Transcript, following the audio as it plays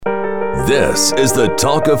This is the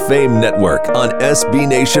Talk of Fame Network on SB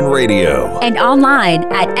Nation Radio. And online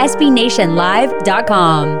at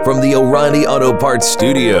sbnationlive.com. From the O'Reilly Auto Parts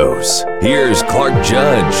Studios, here's Clark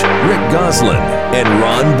Judge, Rick Goslin, and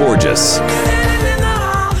Ron Borges.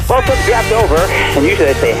 Well, foot's dropped over, and usually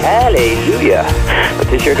I say hallelujah. But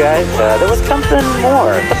this year, guys, there was something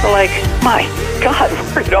more. Something like, my God,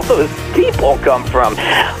 where did all those people come from?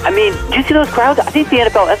 I mean, did you see those crowds? I think the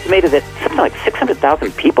NFL estimated that something like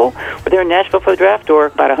 600,000 people were there in Nashville for the draft, or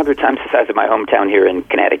about 100 times the size of my hometown here in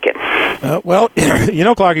Connecticut. Well,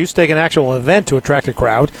 Clark, you used to take an actual event to attract a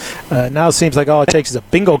crowd. Now it seems like all it takes is a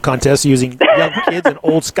bingo contest using young kids and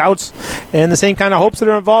old scouts and the same kind of hopes that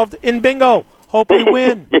are involved in bingo. Hope we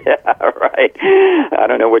win. Yeah, right. I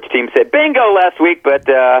don't know which team said bingo last week, but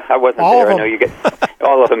I wasn't there. I know you get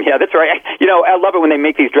all of them. Yeah, that's right. I love it when they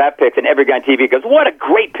make these draft picks and every guy on TV goes, what a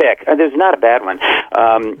great pick. There's not a bad one.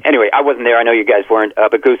 Anyway, I wasn't there. I know you guys weren't.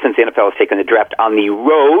 But Goose, since the NFL has taken the draft on the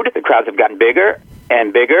road, the crowds have gotten bigger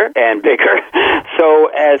and bigger and bigger. So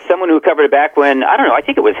as someone who covered it back when, I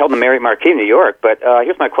think it was held in the Marriott Marquis in New York, but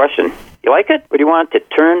here's my question. You like it, or do you want to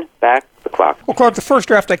turn back the clock? Well, Clark, the first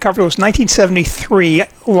draft I covered was 1973,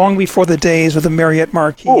 long before the days of the Marriott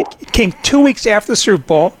Marquis. It came 2 weeks after the Super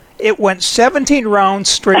Bowl. It went 17 rounds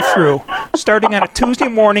straight through, starting on a Tuesday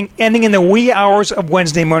morning, ending in the wee hours of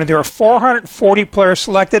Wednesday morning. There were 440 players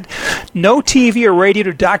selected, no TV or radio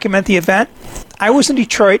to document the event. I was in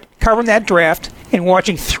Detroit covering that draft and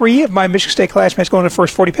watching three of my Michigan State classmates go in the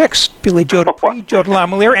first 40 picks, Billy Joe Dupree, Joe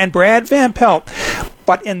DeLamiere, and Brad Van Pelt.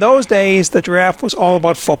 But in those days, the draft was all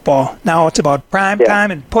about football. Now it's about prime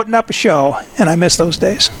time and putting up a show, and I miss those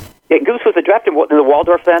days. Yeah, Goose, was the draft in the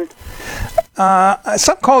Waldorf then?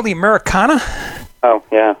 Something called the Americana. Oh,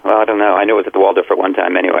 yeah. Well, I don't know. I knew it was at the Waldorf at one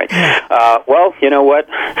time anyway. Well, you know what?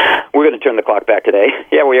 We're going to turn the clock back today.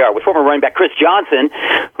 Yeah, we are. With former running back Chris Johnson,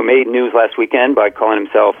 who made news last weekend by calling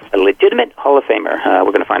himself a legitimate Hall of Famer.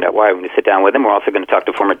 We're going to find out why when we sit down with him. We're also going to talk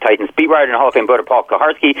to former Titans beat writer and Hall of Fame voter Paul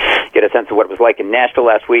Kuharsky, get a sense of what it was like in Nashville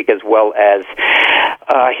last week, as well as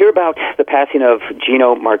hear about the passing of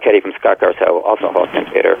Gino Marchetti from Scott Garceau, also a Hall of Fame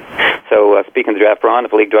skater. So speaking of the draft, Ron,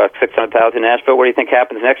 if the league draws 600,000 in Nashville, what do you think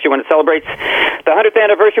happens next year when it celebrates the 100th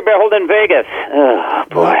anniversary bear holding in Vegas? Oh,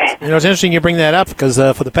 boy. Well, it's interesting you bring that up because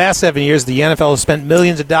for the past 7 years, the NFL has spent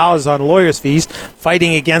millions of dollars on lawyers' fees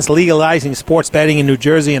fighting against legalizing sports betting in New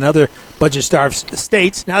Jersey and other budget-starved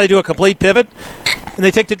states. Now they do a complete pivot, and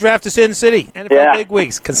they take the draft to Sin City. NFL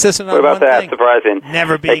bigwigs, consistent on one thing. What about that? Surprising.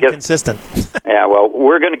 Never being consistent. Yeah, well,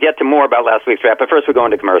 we're going to get to more about last week's draft, but first we're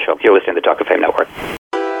going to commercial. You're listening to the Talk of Fame Network.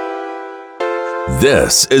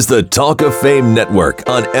 This is the Talk of Fame Network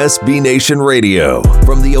on SB Nation Radio.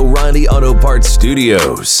 From the O'Reilly Auto Parts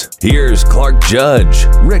Studios, here's Clark Judge,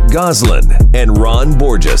 Rick Goslin, and Ron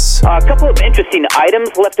Borges. A couple of interesting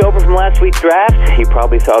items left over from last week's draft. You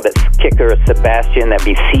probably saw that kicker Sebastian, that'd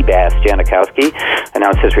be Seabass Janikowski,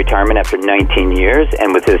 announced his retirement after 19 years.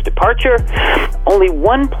 And with his departure, only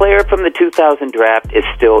one player from the 2000 draft is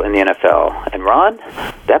still in the NFL. And Ron,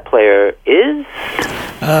 that player is...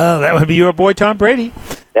 that would be your boy Tom Brady.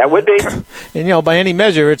 That would be. And, by any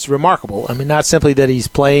measure, it's remarkable. I mean, not simply that he's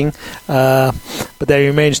playing, but that he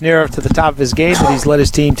remains near to the top of his game, that he's led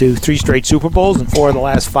his team to 3 straight Super Bowls and 4 of the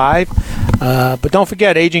last 5. But don't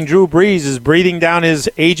forget, aging Drew Brees is breathing down his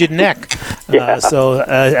aged neck. So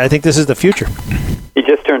I think this is the future. He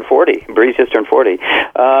just turned 40. Brees just turned 40.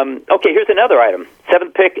 Okay, here's another item.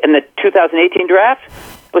 7th pick in the 2018 draft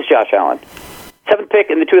was Josh Allen. 7th pick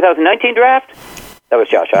in the 2019 draft, that was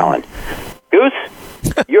Josh Allen. Goose,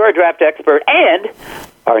 you're a draft expert and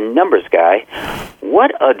our numbers guy.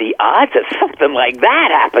 What are the odds of something like that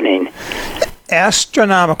happening?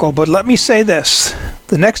 Astronomical, but let me say this.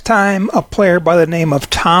 The next time a player by the name of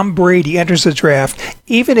Tom Brady enters the draft,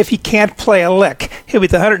 even if he can't play a lick, he'll be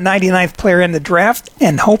the 199th player in the draft,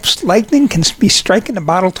 and hopes lightning can be striking the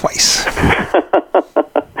bottle twice.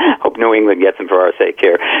 Hope New England gets him for our sake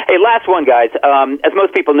here. Hey, last one, guys. As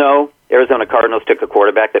most people know, Arizona Cardinals took a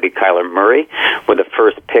quarterback, that'd be Kyler Murray, with the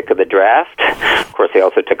first pick of the draft. Of course, they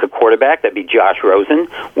also took a quarterback, that'd be Josh Rosen,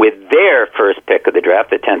 with their first pick of the draft,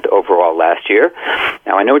 the 10th overall last year.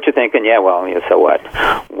 Now, I know what you're thinking. So what?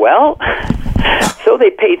 Well, so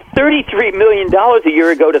they paid $33 million a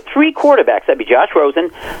year ago to 3 quarterbacks, that'd be Josh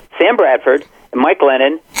Rosen, Sam Bradford, and Mike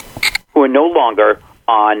Lennon, who are no longer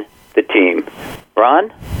on the team.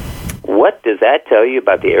 Ron? What does that tell you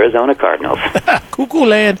about the Arizona Cardinals? Cuckoo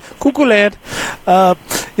land.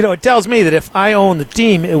 it tells me that if I owned the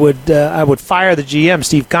team, I would fire the GM,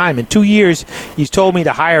 Steve Keim. In 2 years, he's told me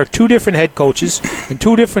to hire 2 different head coaches and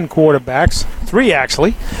 2 different quarterbacks, 3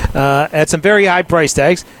 actually, at some very high price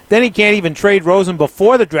tags. Then he can't even trade Rosen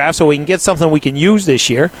before the draft so we can get something we can use this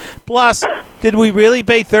year. Plus, did we really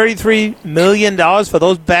pay $33 million for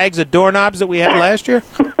those bags of doorknobs that we had last year?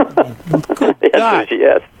 Good God.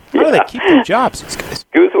 Yes. How do they keep their jobs, these guys?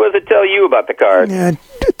 Goose, what does it tell you about the card? Yeah,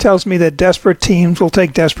 it tells me that desperate teams will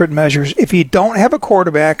take desperate measures. If you don't have a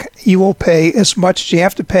quarterback, you will pay as much as you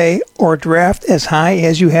have to pay or draft as high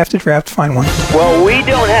as you have to draft to find one. Well, we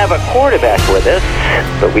don't have a quarterback with us,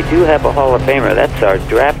 but we do have a Hall of Famer. That's our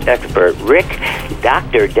draft expert, Rick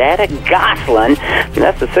Dr. Data Goslin. And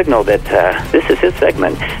that's the signal that this is his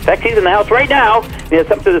segment. In fact, he's in the house right now. He has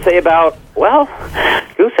something to say about, well,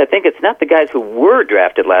 Goose, I think it's not the guys who were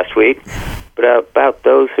drafted last week, but about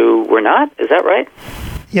those who were not. Is that right?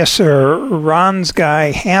 Yes, sir. Ron's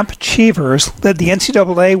guy, Hamp Cheevers, led the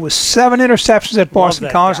NCAA with 7 interceptions at Boston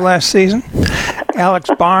College last season. Alex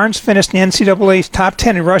Barnes finished in the NCAA's top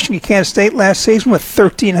 10 in rushing at Kansas State last season with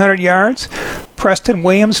 1,300 yards. Preston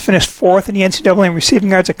Williams finished 4th in the NCAA in receiving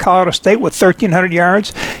yards at Colorado State with 1,300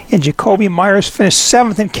 yards. And Jacoby Myers finished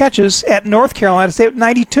 7th in catches at North Carolina State with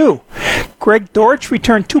 92. Greg Dortch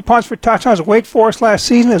returned 2 punts for touchdowns at Wake Forest last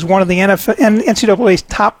season as one of the NCAA's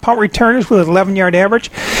top punt returners with an 11-yard average.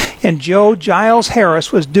 And Joe Giles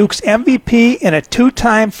Harris was Duke's MVP and a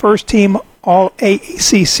 2-time first-team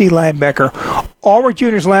All-ACC linebacker. All were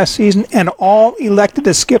juniors last season, and all elected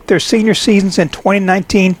to skip their senior seasons in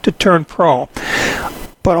 2019 to turn pro.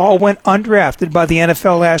 But all went undrafted by the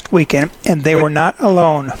NFL last weekend, and they were not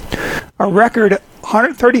alone. A record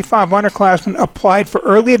 135 underclassmen applied for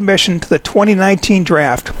early admission to the 2019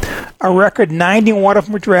 draft. A record 91 of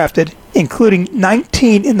them were drafted, including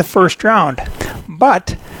 19 in the first round.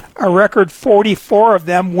 But a record 44 of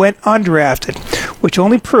them went undrafted, which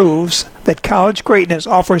only proves that college greatness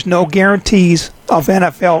offers no guarantees of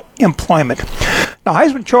NFL employment. Now,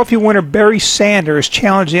 Heisman Trophy winner Barry Sanders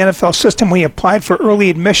challenged the NFL system when he applied for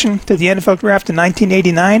early admission to the NFL draft in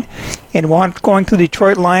 1989 and wound going to the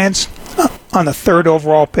Detroit Lions on the 3rd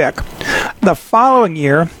overall pick. The following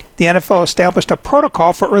year, the NFL established a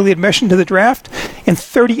protocol for early admission to the draft, and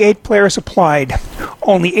 38 players applied.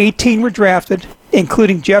 Only 18 were drafted,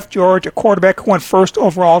 including Jeff George, a quarterback who went 1st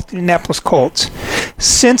overall to the Indianapolis Colts.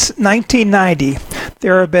 Since 1990,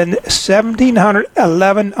 there have been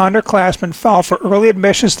 1,711 underclassmen filed for early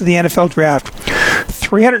admissions to the NFL draft.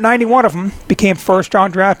 391 of them became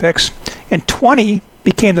first-round draft picks, and 20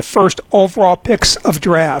 became the first overall picks of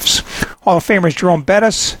drafts. Hall of Famers Jerome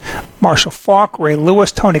Bettis, Marshall Faulk, Ray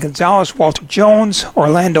Lewis, Tony Gonzalez, Walter Jones,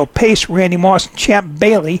 Orlando Pace, Randy Moss, and Champ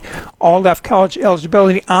Bailey all left college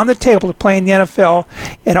eligibility on the table to play in the NFL,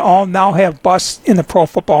 and all now have busts in the Pro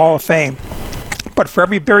Football Hall of Fame. But for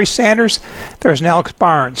every Barry Sanders, there's an Alex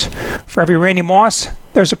Barnes. For every Randy Moss,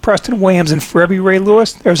 there's a Preston Williams. And for every Ray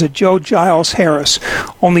Lewis, there's a Joe Giles Harris.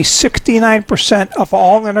 Only 69% of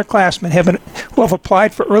all underclassmen who have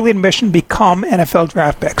applied for early admission become NFL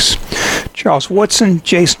draft picks. Charles Woodson,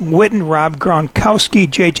 Jason Witten, Rob Gronkowski,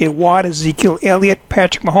 J.J. Watt, Ezekiel Elliott,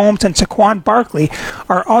 Patrick Mahomes, and Saquon Barkley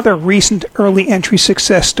are other recent early entry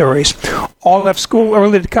success stories. All left school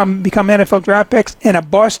early to become NFL draft picks, and a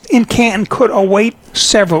bust in Canton could await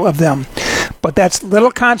several of them. But that's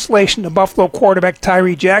little consolation to Buffalo quarterback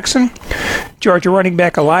Tyree Jackson, Georgia running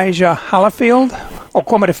back Elijah Holyfield,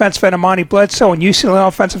 Oklahoma defensive end Amani Bledsoe, and UCLA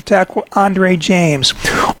offensive tackle Andre James.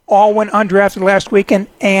 All went undrafted last weekend,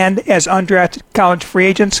 and as undrafted college free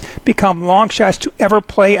agents, become long shots to ever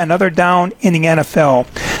play another down in the NFL.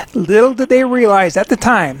 Little did they realize at the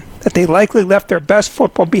time that they likely left their best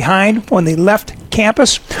football behind when they left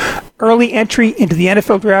campus. Early entry into the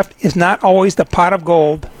NFL draft is not always the pot of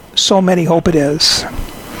gold so many hope it is.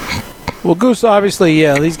 Well, Goose, obviously,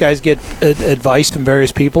 these guys get advice from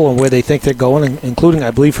various people on where they think they're going, including,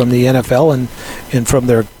 I believe, from the NFL and from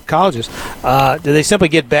their colleges. Do they simply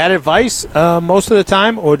get bad advice most of the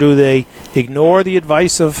time, or do they ignore the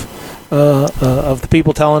advice of the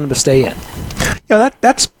people telling them to stay in?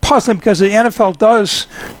 That's puzzling because the NFL does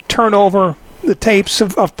turn over the tapes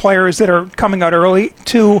of players that are coming out early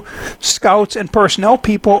to scouts and personnel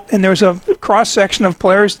people, and there's a cross-section of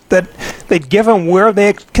players that they give them where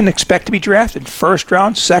they can expect to be drafted. 1st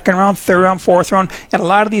round, 2nd round, 3rd round, 4th round, and a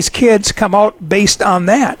lot of these kids come out based on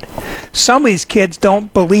that. Some of these kids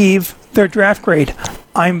don't believe their draft grade.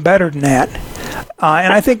 I'm better than that.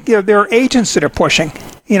 And I think there are agents that are pushing.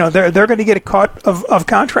 They're going to get a cut of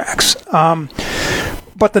contracts.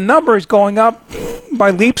 But the number is going up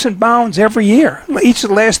by leaps and bounds every year. Each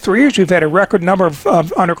of the last 3 years, we've had a record number of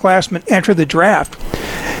underclassmen enter the draft.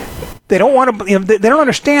 they don't want to. They don't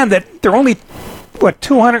understand that there are only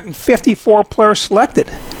 254 players selected,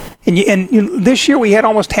 and this year we had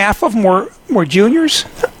almost half of them were juniors.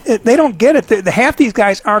 They don't get it. Half these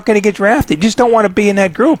guys aren't going to get drafted. They just don't want to be in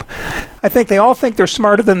that group. I think they all think they're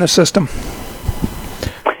smarter than the system.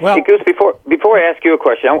 Well, hey, Goose, before I ask you a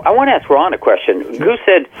question, I want to ask Ron a question. Sure. Goose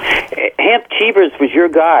said Hamp Cheevers was your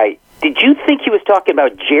guy. Did you think he was talking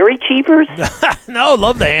about Jerry Cheevers? No,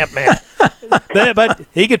 love the Hamp man. But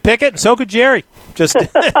he could pick it, and so could Jerry. You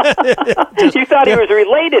thought he was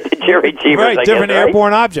related to Jerry Cheevers, right? I Different guess, right?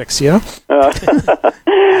 airborne objects, you know.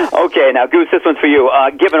 Okay, now Goose, this one's for you.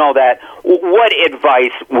 Given all that, what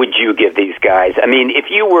advice would you give these guys? I mean, if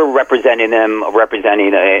you were representing them,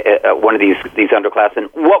 representing one of these underclassmen,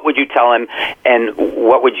 what would you tell them, and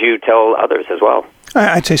what would you tell others as well?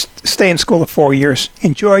 I'd say stay in school for 4 years.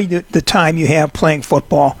 Enjoy the time you have playing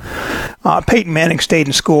football. Peyton Manning stayed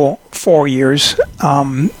in school 4 years.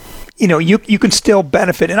 You can still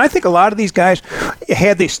benefit. And I think a lot of these guys,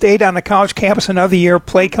 had they stayed on the college campus another year,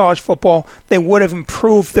 played college football, they would have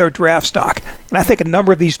improved their draft stock. And I think a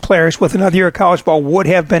number of these players with another year of college ball would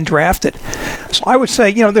have been drafted. So I would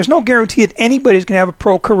say, there's no guarantee that anybody's going to have a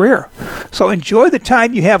pro career. So enjoy the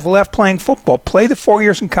time you have left playing football. Play the 4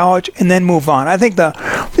 years in college and then move on. I think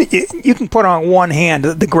you can put on one hand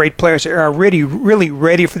the great players that are really, really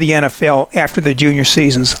ready for the NFL after the junior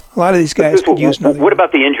seasons. A lot of these guys could use another year. What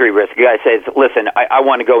about the injury risk? The guy says, listen, I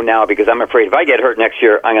want to go now because I'm afraid if I get hurt next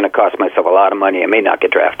year, I'm going to cost myself a lot of money. I may not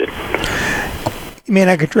get drafted. You may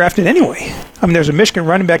not get drafted anyway. I mean, there's a Michigan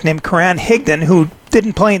running back named Karan Higdon who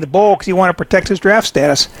didn't play in the bowl because he wanted to protect his draft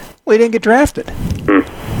status. Well, he didn't get drafted.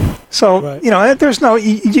 So, right. There's no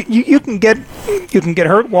you can get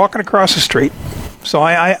hurt walking across the street. So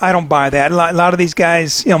I don't buy that. A lot of these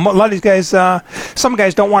guys, some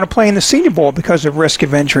guys don't want to play in the Senior Bowl because of risk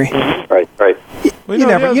of injury. Right. Well,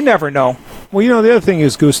 you never know. Well, the other thing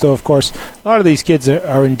is, Gusto, of course, a lot of these kids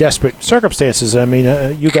are in desperate circumstances. I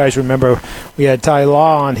mean, you guys remember we had Ty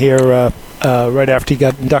Law on here right after he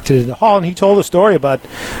got inducted into the Hall, and he told a story about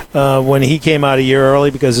when he came out a year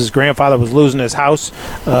early because his grandfather was losing his house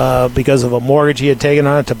because of a mortgage he had taken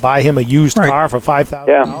on it to buy him a used car for $5,000.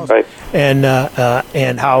 Yeah, right.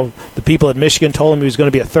 And how the people at Michigan told him he was going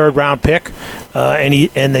to be a third-round pick,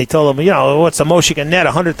 and they told him, what's the most you can net,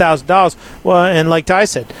 $100,000? Well, and like Ty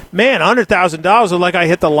said, man, $100,000 is like I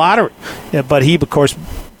hit the lottery. Yeah, but he, of course,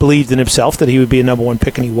 believed in himself that he would be a number one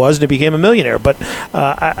pick, and he was, and he became a millionaire. But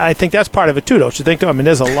I think that's part of it too, don't you think? I mean,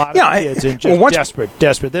 there's a lot of kids in just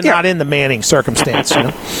desperate. They're not in the Manning circumstance.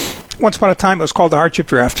 Once upon a time, it was called the hardship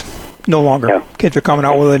draft. No longer. Yeah. Kids are coming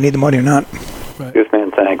out whether they need the money or not. Right.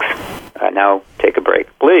 Gooseman, thanks. Now take a break,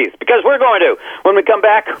 please, because we're going to. When we come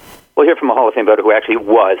back, we'll hear from a Hall of Fame voter who actually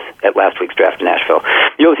was at last week's draft in Nashville.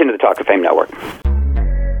 You're listening to the Talk of Fame Network.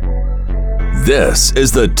 This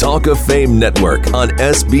is the Talk of Fame Network on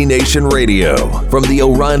SB Nation Radio from the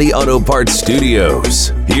O'Reilly Auto Parts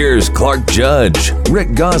Studios. Here's Clark Judge,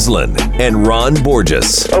 Rick Goslin, and Ron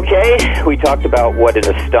Borges. Okay, we talked about what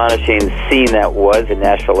an astonishing scene that was in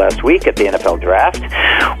Nashville last week at the NFL Draft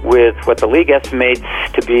with what the league estimates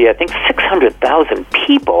to be, I think, 600,000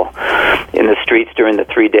 people in the streets during the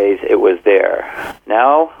 3 days it was there.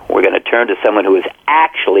 Now, we're going to turn to someone who was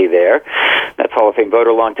actually there. That's Hall of Fame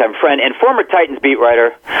voter, longtime friend, and former Titans beat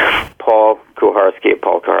writer, Paul Kuharsky at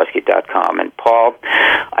paulkuharsky.com. And Paul,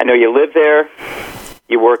 I know you live there,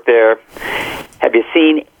 you work there. Have you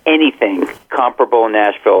seen anything comparable in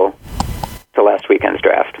Nashville to last weekend's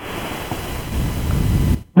draft?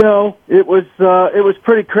 No, it was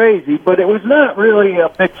pretty crazy, but it was not really a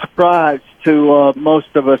big surprise to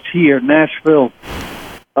most of us here. Nashville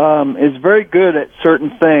is very good at certain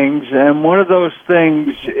things, and one of those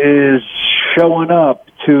things is showing up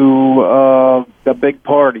to a big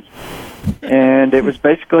party. And it was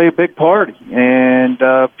basically a big party, and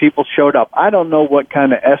people showed up. I don't know what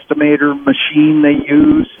kind of estimator machine they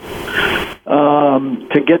use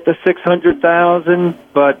to get the 600,000,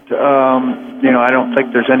 but I don't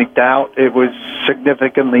think there's any doubt it was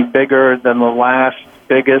significantly bigger than the last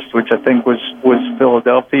biggest, which I think was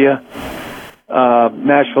Philadelphia.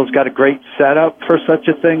 Nashville's got a great setup for such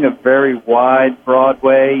a thing, a very wide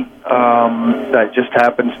Broadway that just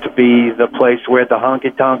happens to be the place where the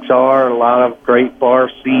honky-tonks are, a lot of great bar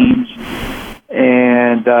scenes,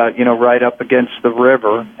 and, right up against the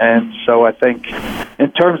river. And so I think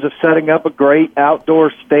in terms of setting up a great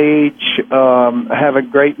outdoor stage, having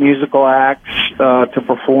great musical acts to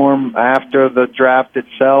perform after the draft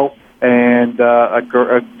itself, and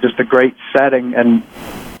just a great setting, and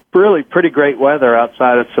really pretty great weather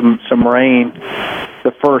outside of some rain.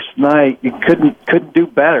 the first night, you couldn't do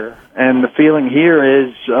better. And the feeling here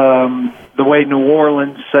is the way New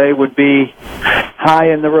Orleans, say, would be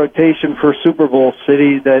high in the rotation for Super Bowl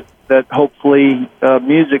city, that hopefully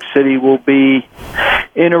Music City will be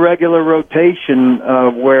in a regular rotation,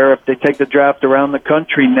 where if they take the draft around the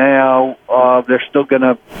country now, they're still going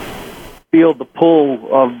to feel the pull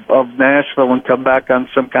of Nashville and come back on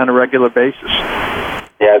some kind of regular basis.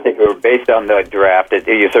 Yeah, I think based on the draft,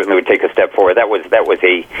 you certainly would take a step forward. That was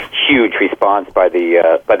a huge response by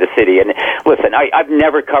the city. And listen, I've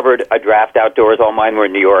never covered a draft outdoors. All mine were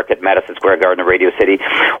in New York at Madison Square Garden or Radio City,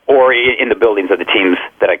 or in the buildings of the teams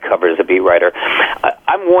that I covered as a beat writer.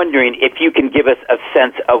 I'm wondering if you can give us a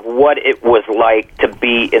sense of what it was like to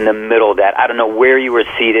be in the middle of that. I don't know where you were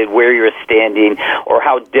seated, where you were standing, or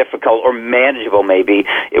how difficult or manageable maybe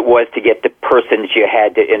it was to get the persons you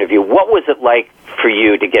had to interview. What was it like for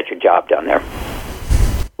you to get your job done there?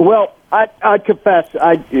 Well, I confess,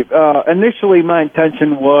 initially my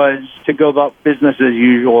intention was to go about business as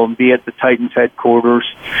usual and be at the Titans headquarters,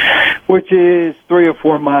 which is 3 or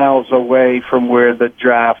 4 miles away from where the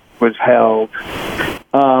draft was held.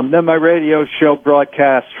 Then my radio show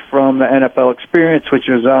broadcast from the NFL Experience, which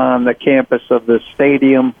was on the campus of the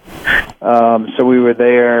stadium. So we were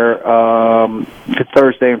there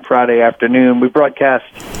Thursday and Friday afternoon. We broadcast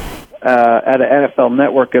at an NFL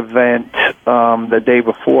Network event the day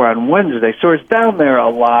before on Wednesday. So I was down there a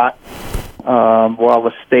lot while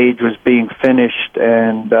the stage was being finished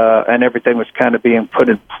and everything was kind of being put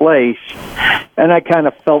in place. And I kind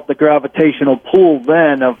of felt the gravitational pull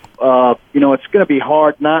then of, it's going to be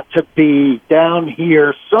hard not to be down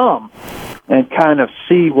here some and kind of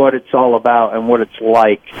see what it's all about and what it's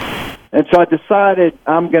like. And so I decided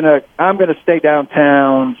I'm gonna stay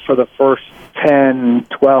downtown for the first 10,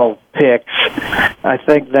 12 picks. I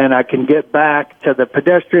think then I can get back to the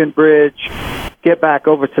pedestrian bridge, get back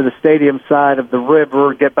over to the stadium side of the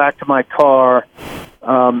river, get back to my car,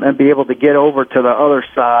 and be able to get over to the other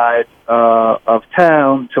side of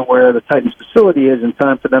town to where the Titans facility is in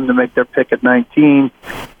time for them to make their pick at 19.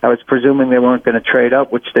 I was presuming they weren't going to trade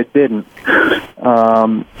up, which they didn't.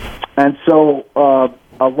 And so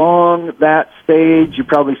along that stage, you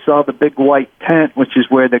probably saw the big white tent, which is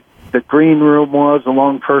where the green room was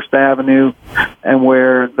along First Avenue and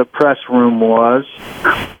where the press room was.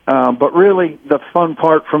 But really, the fun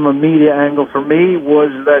part from a media angle for me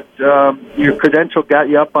was that your credential got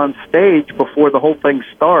you up on stage before the whole thing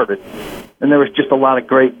started. And there was just a lot of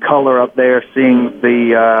great color up there, seeing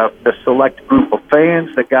the select group of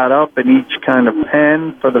fans that got up in each kind of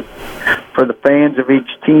pen for the fans of each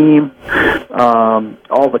team.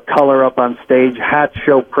 All the color up on stage. Hat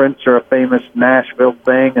show prints are a famous Nashville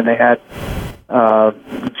thing, and they had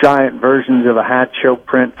giant versions of a hat show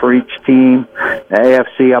print for each team. The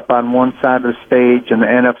AFC up on one side of the stage and the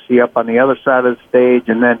NFC up on the other side of the stage.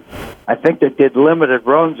 And then I think they did limited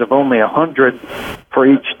runs of only 100 for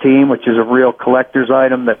each team, which is a real collector's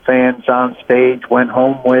item that fans on stage went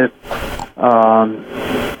home with.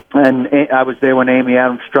 And I was there when Amy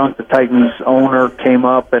Adams-Strunk, the Titans owner, came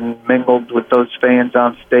up and mingled with those fans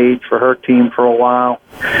on stage for her team for a while.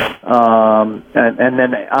 And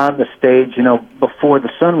then on the stage, before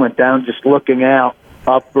the sun went down, just looking out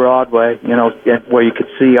up Broadway, where you could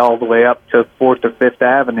see all the way up to 4th or 5th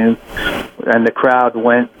Avenue, and the crowd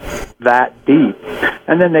went that deep.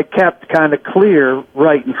 And then they kept kind of clear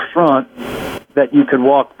right in front that you could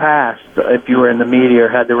walk past if you were in the media or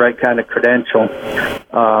had the right kind of credential.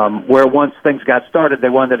 Where once things got started, they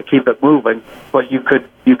wanted to keep it moving, but you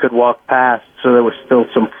could walk past, so there was still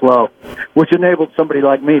some flow, which enabled somebody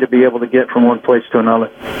like me to be able to get from one place to another.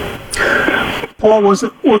 Paul, was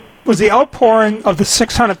the outpouring of the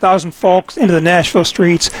 600,000 folks into the Nashville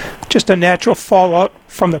streets just a natural fallout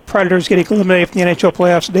from the Predators getting eliminated from the NHL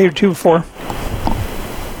playoffs a day or two before?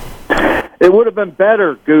 It would have been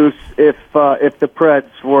better, Goose, if the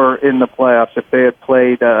Preds were in the playoffs, if they had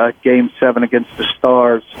played Game 7 against the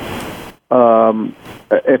Stars.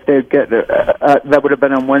 If they'd get that would have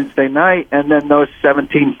been on Wednesday night, and then those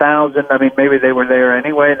 17,000. I mean, maybe they were there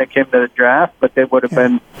anyway, and they came to the draft, but they would have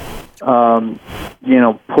been,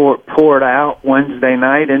 poured out Wednesday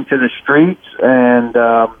night into the streets, and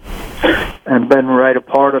been right a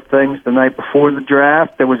part of things the night before the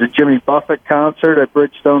draft. There was a Jimmy Buffett concert at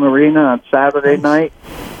Bridgestone Arena on Saturday night.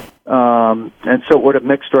 And so it would have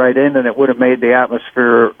mixed right in, and it would have made the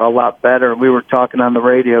atmosphere a lot better. We were talking on the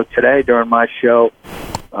radio today during my show,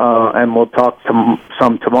 and we'll talk some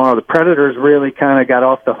tomorrow. The Predators really kind of got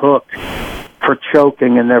off the hook for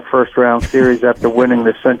choking in their first round series after winning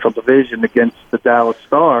the Central Division against the Dallas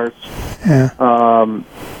Stars. Yeah.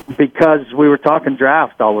 Because we were talking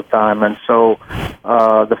draft all the time, and so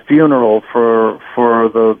the funeral for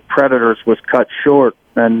the Predators was cut short,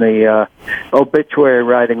 and the obituary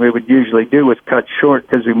writing we would usually do was cut short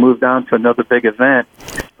because we moved on to another big event,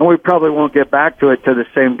 and we probably won't get back to it to the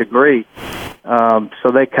same degree.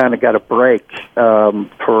 So they kind of got a break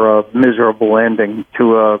for a miserable ending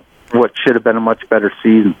to what should have been a much better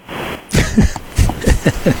season.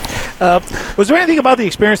 Was there anything about the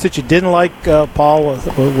experience that you didn't like, Paul?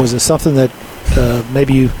 Was it something that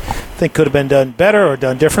maybe you think could have been done better or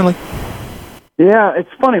done differently? Yeah,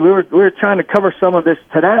 it's funny. We were trying to cover some of this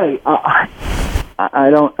today. I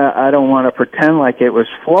don't want to pretend like it was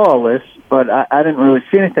flawless, but I didn't really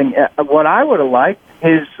see anything. What I would have liked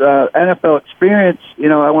is NFL experience.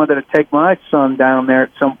 I wanted to take my son down there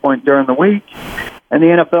at some point during the week. And the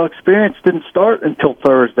NFL experience didn't start until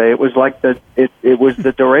Thursday. It was like it was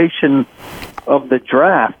the duration of the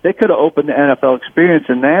draft. They could have opened the NFL experience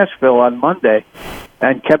in Nashville on Monday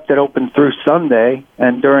and kept it open through Sunday.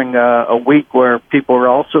 And during a week where people were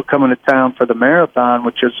also coming to town for the marathon,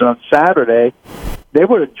 which is on Saturday, they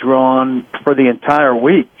would have drawn for the entire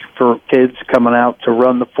week for kids coming out to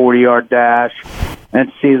run the 40-yard dash and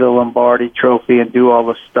see the Lombardi Trophy and do all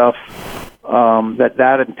the stuff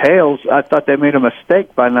that entails. I thought they made a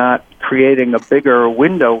mistake by not creating a bigger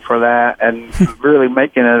window for that and really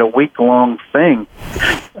making it a week-long thing.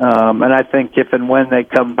 And I think if and when they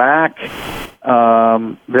come back,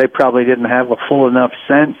 they probably didn't have a full enough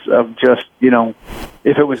sense of just,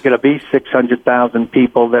 if it was going to be 600,000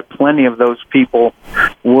 people, that plenty of those people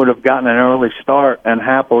would have gotten an early start and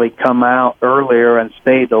happily come out earlier and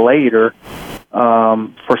stayed later.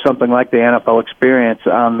 For something like the NFL experience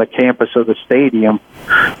on the campus of the stadium.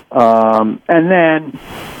 And then,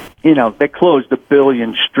 they closed 1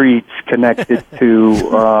 billion streets connected to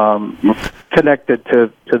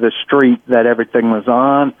the street that everything was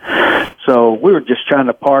on. So we were just trying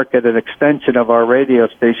to park at an extension of our radio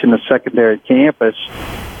station, the secondary campus,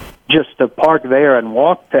 just to park there and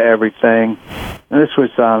walk to everything. And this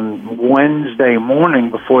was on Wednesday morning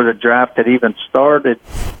before the draft had even started.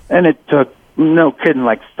 And it took, no kidding,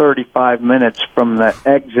 like 35 minutes from the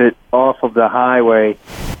exit off of the highway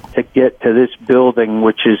to get to this building,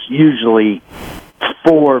 which is usually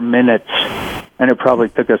 4 minutes, and it probably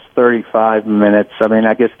took us 35 minutes. I mean,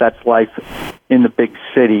 I guess that's life in the big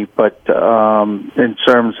city, but in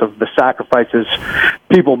terms of the sacrifices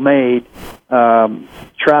people made,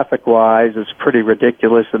 traffic-wise, it's pretty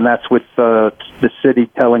ridiculous, and that's with the city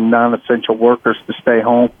telling non-essential workers to stay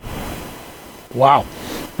home. Wow.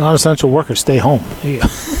 Non-essential workers stay home. Yeah.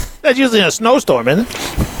 That's usually in a snowstorm, isn't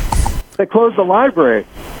it? They closed the library.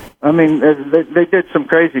 I mean, they did some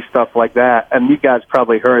crazy stuff like that, and you guys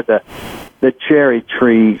probably heard the cherry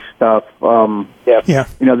tree stuff. Yeah.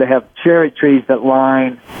 They have cherry trees that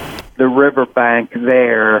line the riverbank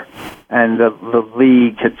there, and the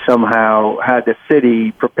league had somehow had the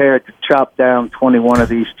city prepared to chop down 21 of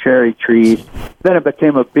these cherry trees. Then it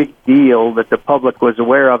became a big deal that the public was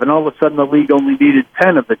aware of, and all of a sudden the league only needed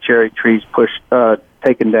 10 of the cherry trees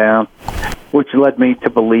taken down, which led me to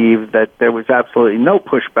believe that there was absolutely no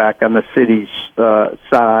pushback on the city's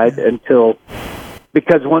side until,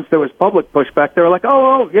 because once there was public pushback, they were like,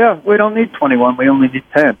 oh, yeah, we don't need 21, we only need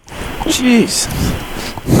 10. Jeez.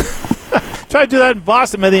 Try to do that in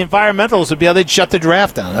Boston, maybe the environmentalists would be able to shut the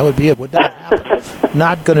draft down. That would be it. Would that happen?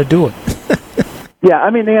 Not going to do it. Yeah, I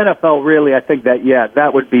mean, the NFL really, I think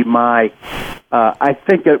that would be my, I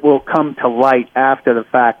think it will come to light after the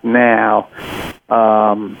fact now,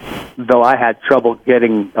 though I had trouble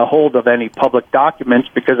getting a hold of any public documents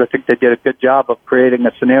because I think they did a good job of creating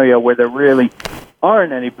a scenario where there really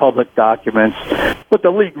aren't any public documents. But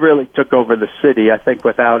the league really took over the city, I think,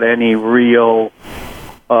 without any real...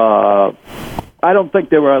 I don't think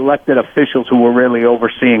there were elected officials who were really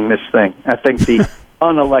overseeing this thing. I think the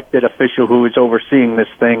unelected official who was overseeing this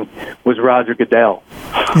thing was Roger Goodell.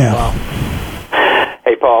 Yeah. Wow.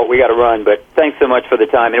 Hey, Paul, we got to run, but thanks so much for the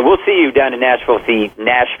time. And we'll see you down in Nashville, see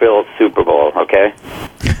Nashville Super Bowl, okay?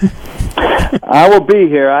 I will be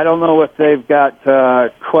here. I don't know if they've got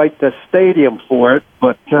quite the stadium for it,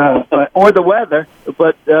 but or the weather,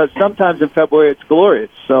 but sometimes in February it's glorious,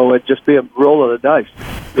 so it'd just be a roll of the dice.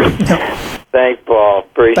 Thanks, Paul.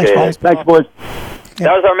 Appreciate it. Thanks, boys.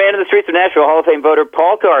 That was our man in the streets of Nashville, Hall of Fame voter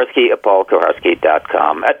Paul Kuharsky at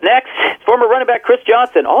paulkuharsky.com. Next, former running back Chris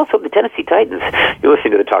Johnson, also the Tennessee Titans. You're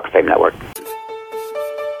listening to the Talk of Fame Network.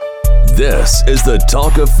 This is the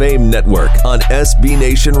Talk of Fame Network on SB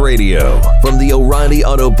Nation Radio from the O'Reilly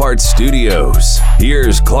Auto Parts Studios.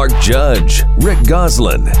 Here's Clark Judge, Rick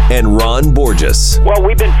Goslin, and Ron Borges. Well,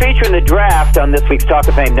 we've been featuring the draft on this week's Talk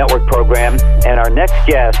of Fame Network program, and our next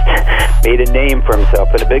guest made a name for himself,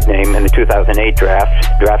 and a big name, in the 2008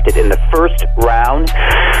 draft, drafted in the first round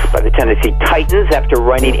by the Tennessee Titans after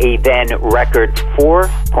running a then record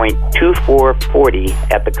 4.2440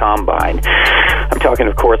 at the Combine. I'm talking,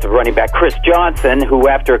 of course, of running back Chris Johnson, who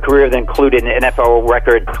after a career that included an NFL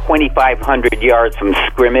record 2,500 yards from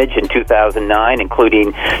scrimmage in 2009,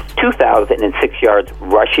 including 2,006 yards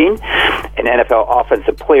rushing, an NFL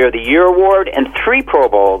Offensive Player of the Year award, and 3 Pro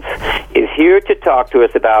Bowls, is here to talk to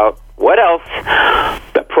us about what else?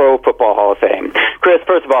 The Pro Football Hall of Fame. Chris,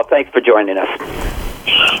 first of all, thanks for joining us.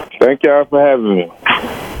 Thank y'all for having me.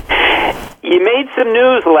 You made some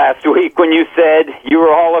news last week when you said you were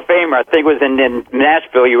a Hall of Famer. I think it was in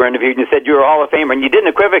Nashville you were interviewed, and you said you were a Hall of Famer, and you didn't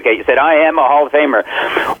equivocate. You said, I am a Hall of Famer.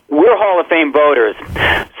 We're Hall of Fame voters,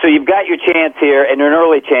 so you've got your chance here, and an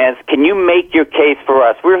early chance. Can you make your case for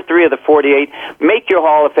us? We're 3 of the 48. Make your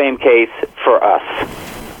Hall of Fame case for us.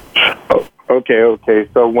 Okay.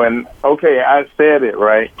 So I said it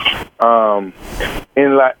right. I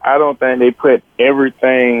don't think they put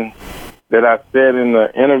everything that I said in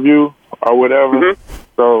the interview or whatever. Mm-hmm.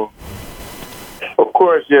 So, of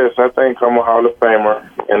course, yes, I think I'm a Hall of Famer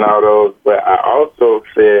and all those. But I also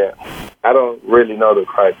said I don't really know the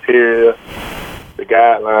criteria, the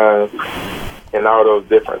guidelines, and all those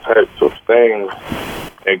different types of things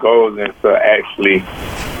that goes into actually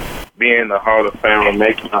being a Hall of Famer,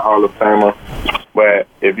 making a Hall of Famer. But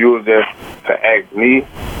if you were just to ask me,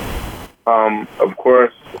 of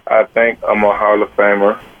course, I think I'm a Hall of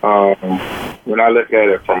Famer. When I look at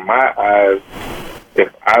it from my eyes,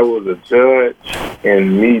 if I was a judge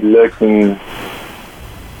and me looking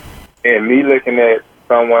at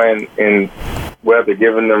someone and whether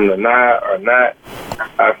giving them the nod or not,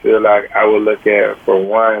 I feel like I would look at, for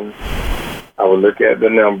one, I would look at the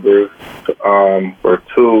numbers. For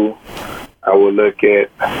 2, I would look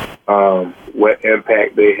at what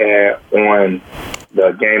impact they had on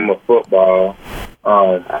the game of football.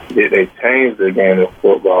 Did they change the game of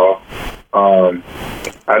football?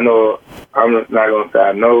 I know, I'm not going to say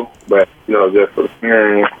I know, but, just from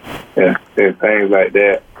hearing and things like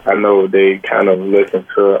that, I know they kind of listen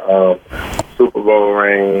to Super Bowl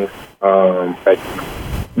rings, like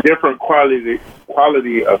different quality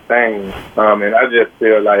of things. And I just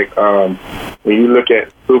feel like when you look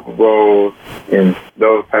at Super Bowls and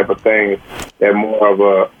those type of things, they're more of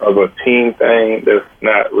a team thing. That's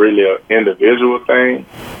not really an individual thing.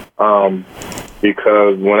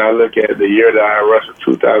 Because when I look at the year that I rushed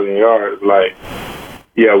for 2,000 yards, like,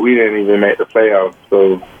 yeah, we didn't even make the playoffs.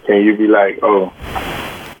 So can you be like, oh,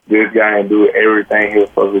 this guy ain't do everything he was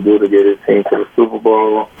supposed to do to get his team to the Super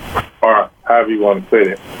Bowl, or however you want to put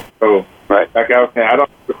it. So, right, like I was saying, I don't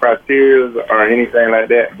know the criteria or anything like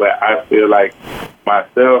that, but I feel like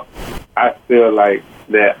myself, I feel like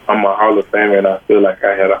that I'm a Hall of Famer, and I feel like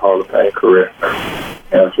I had a Hall of Fame career.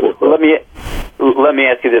 Let me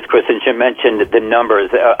ask you this, Chris, since you mentioned the numbers.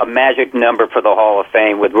 A magic number for the Hall of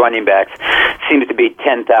Fame with running backs seems to be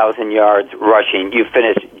 10,000 yards rushing. You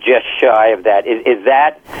finished just shy of that. Is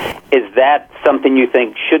that something you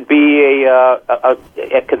think should be a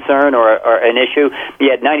concern or an issue? You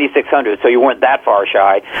had 9,600, so you weren't that far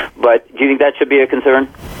shy. But do you think that should be a concern?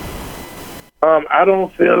 I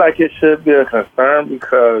don't feel like it should be a concern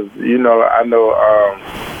because, I know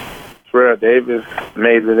Terrell Davis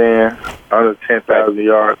made it in under 10,000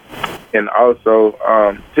 yards. And also,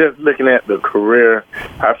 just looking at the career,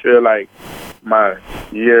 I feel like my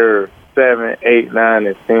year 7, 8, 9,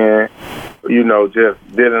 and 10, just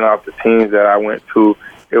building off the teams that I went to,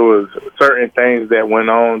 it was certain things that went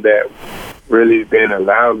on that really didn't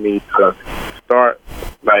allow me to start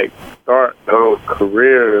those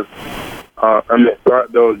careers.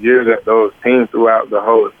 Start those years at those teams throughout the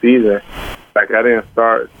whole season. Like, I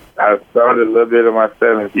started a little bit of my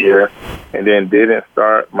 7th year and then didn't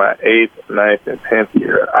start my 8th, 9th, and 10th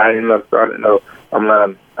year. I ended up starting,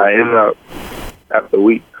 after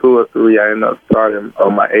week 2 or 3, I ended up starting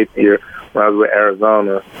on my 8th year when I was with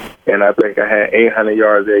Arizona. And I think I had 800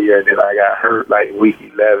 yards that year. Then I got hurt like week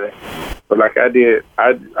 11. But like I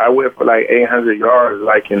went for like 800 yards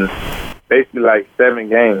like in basically like 7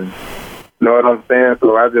 games. You know what I'm saying?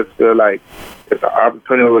 So I just feel like if the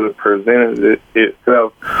opportunity would have presented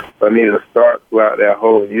itself for me to start throughout that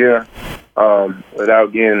whole year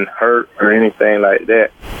without getting hurt or anything like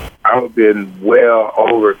that, I would have been well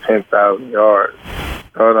over 10,000 yards.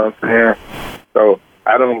 You know what I'm saying? So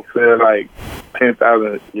I don't feel like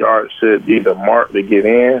 10,000 yards should be the mark to get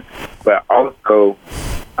in. But also,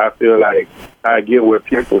 I feel like I get what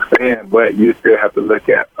people saying, but you still have to look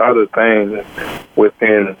at other things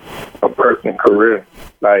within a person's career.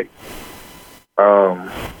 Like,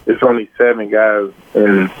 it's only 7 guys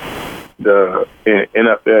in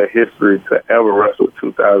NFL history to ever rush with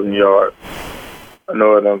 2,000 yards. I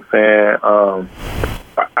know what I'm saying.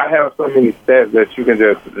 I have so many stats that you can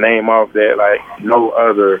just name off that like no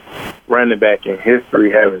other running back in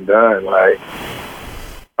history haven't done. Like,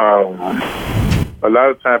 a lot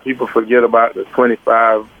of times people forget about the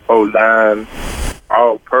 2509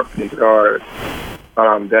 all-purpose yards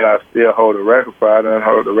that I still hold a record for. I done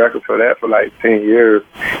hold the record for that for like 10 years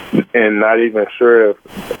and not even sure if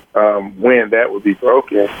when that would be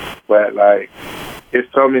broken. But like,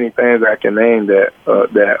 it's so many things I can name that a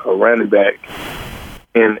running back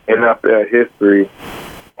in NFL history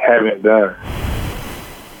haven't done.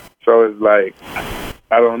 So it's like,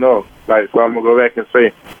 I don't know. Like, so I'm going to go back and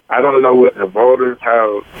say, I don't know what the voters,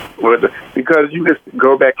 because you just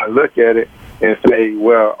go back and look at it and say,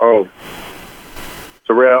 well,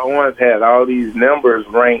 Terrell Owens had all these numbers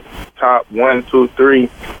ranked top 1, 2, 3,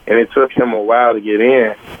 and it took him a while to get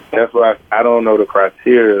in. That's why I don't know the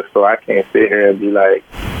criteria, so I can't sit here and be like,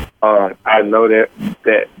 I know that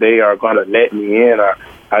they are going to let me in.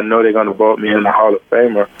 I know they're going to vote me in the Hall of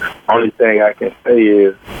Famer. Only thing I can say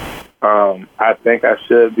is I think I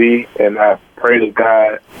should be, and I pray to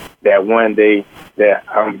God that one day that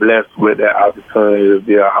I'm blessed with that opportunity to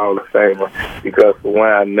be a Hall of Famer. Because for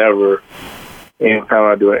one, I never,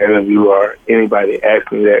 anytime I do an interview or anybody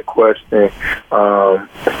asks me that question,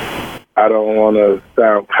 I don't want to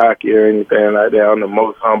sound cocky or anything like that. I'm the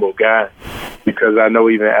most humble guy, because I know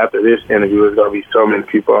even after this interview, there's going to be so many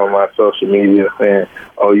people on my social media saying,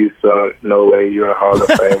 oh, you suck, no way, you're a Hall of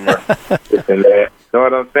Famer, this and that. You know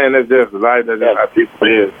what I'm saying? That's just life. That's just how people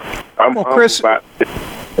is. I'm humble about it.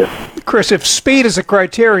 Chris, if speed is a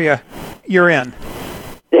criteria, you're in.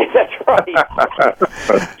 Yeah, that's right.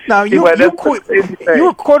 Now, you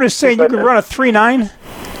were quoted saying you could run a 3.9?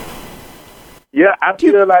 Yeah, I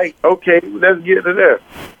feel like, okay, let's get to that.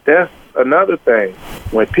 That's another thing.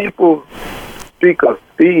 When people speak of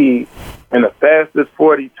speed and the fastest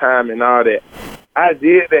 40 time and all that, I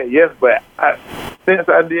did that, yes, but since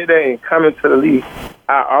I did that and coming to the league,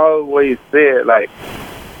 I always said, like,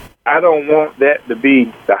 I don't want that to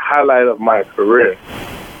be the highlight of my career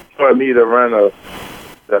for me to run the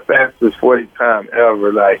fastest 40 time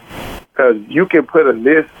ever, like, because you can put a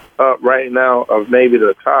list up right now of maybe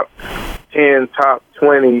the top 10, top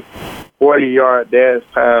 20, 40-yard dash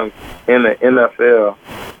times in the NFL,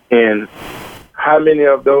 and how many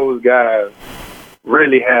of those guys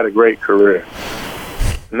really had a great career?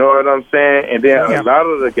 You know what I'm saying? And then a lot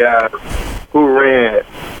of the guys who ran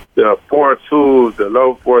the 4.2s, the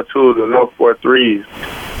low 4.2s, the low 4.3s,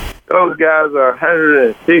 those guys are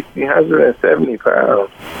 160, 170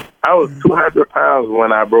 pounds. I was 200 pounds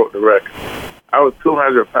when I broke the record. I was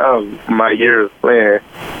 200 pounds my years playing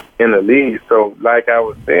in the league. So, like I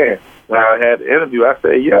was saying, when I had the interview, I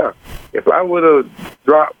said, yeah, if I would have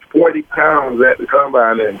dropped 40 pounds at the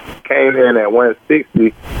combine and came in at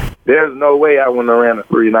 160, there's no way I wouldn't have ran a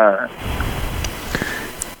 3.9.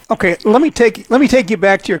 Okay, let me take you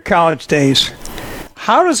back to your college days.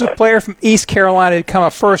 How does a player from East Carolina become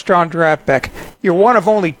a first-round draft pick? You're one of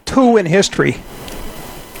only 2 in history.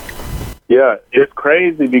 Yeah, it's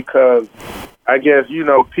crazy because I guess,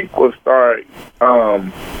 people start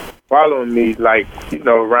following me, like,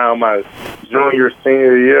 around my junior,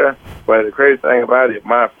 senior year. But the crazy thing about it,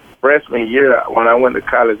 my freshman year, when I went to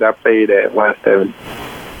college, I played at 170.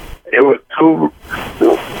 It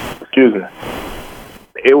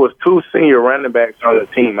was 2 senior running backs on the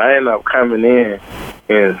team. I ended up coming in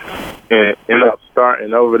and ended up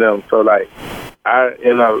starting over them. So, like, I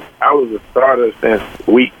was a starter since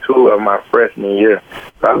week 2 of my freshman year.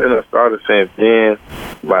 So I've been a starter since then,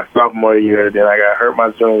 my sophomore year. Then I got hurt my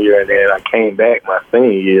junior year, and then I came back my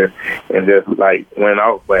senior year and just, like, went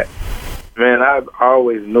off. But, man, I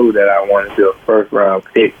always knew that I wanted to be a first-round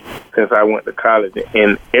pick since I went to college.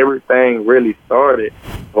 And everything really started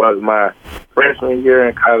was my freshman year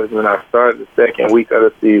in college when I started the second week of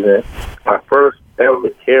the season. My first ever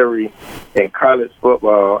carry in college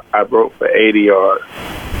football, I broke for 80 yards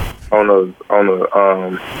on the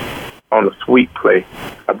sweep play.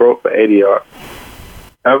 I broke for 80 yards.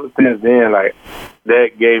 Ever since then, like,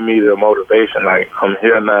 that gave me the motivation, like, I'm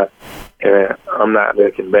here now and I'm not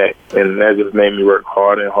looking back. And that just made me work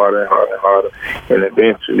harder and harder and harder and harder. And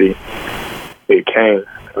eventually it came.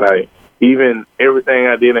 Like, even everything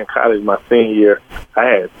I did in college my senior year, I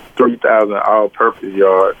had 3,000 all-purpose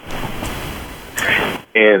yards.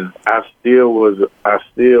 and I still was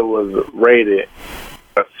rated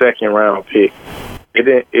a second-round pick.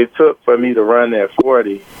 It took for me to run that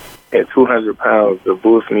 40 at 200 pounds to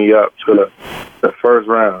boost me up to the first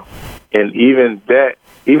round. And even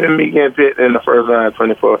me getting picked in the first round at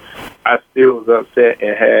 24, I still was upset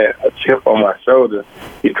and had a chip on my shoulder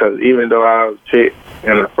because even though I was picked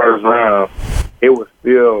in the first round, it was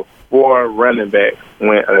still 4 running backs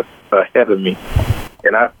went ahead of me.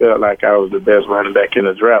 And I felt like I was the best running back in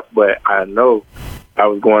the draft, but I know I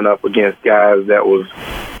was going up against guys that was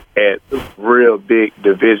at real big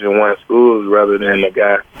Division I schools rather than the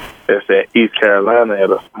guy that's at East Carolina at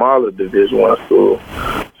a smaller Division I school.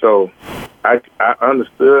 So I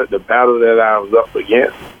understood the battle that I was up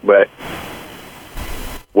against, but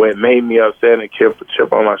what made me upset and kept a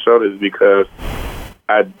chip on my shoulder is because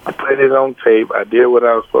I put it on tape. I did what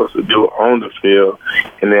I was supposed to do on the field,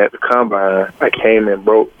 and at the combine, I came and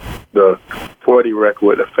broke the 40 record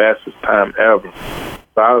with the fastest time ever.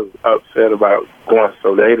 So I was upset about going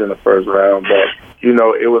so late in the first round, but,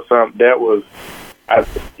 it was something that was,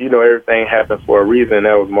 everything happened for a reason.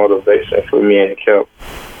 That was motivation for me and kept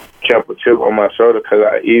a chip on my shoulder because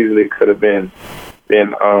I easily could have been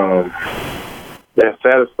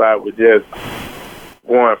satisfied with just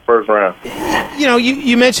going first round.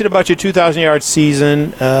 You mentioned about your 2,000-yard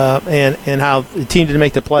season and how the team didn't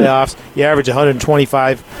make the playoffs. You averaged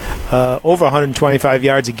over 125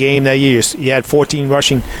 yards a game that year. You had 14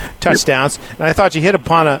 rushing touchdowns. And I thought you hit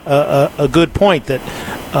upon a good point that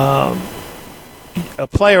a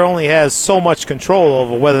player only has so much control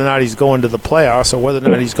over whether or not he's going to the playoffs or whether or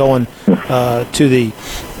not he's going to the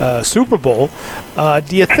Super Bowl.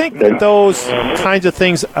 Do you think that those kinds of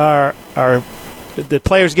things are the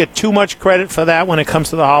players get too much credit for that when it comes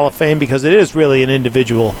to the Hall of Fame because it is really an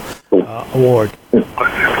individual award?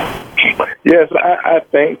 Yes, I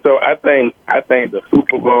think so. I think the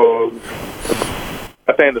Super Bowls.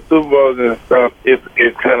 I think the Super Bowls and stuff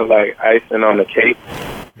it's kind of like icing on the cake.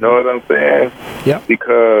 You know what I'm saying? Yeah.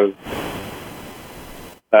 Because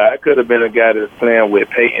I could have been a guy that's playing with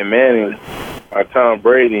Peyton Manning or Tom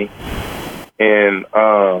Brady, and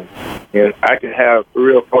I could have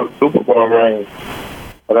 3 or 4 Super Bowl rings,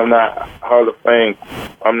 but I'm not a Hall of Fame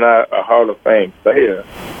player,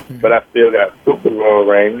 but I still got Super Bowl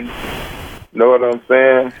rings. You know what I'm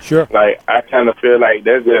saying? Sure. Like, I kind of feel like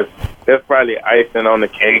that's probably icing on the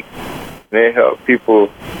cake. And it helps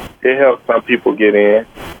some people get in,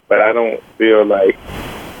 but I don't feel like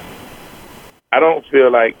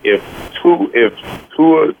if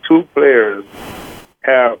two players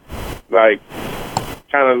have like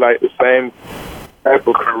kind of like the same type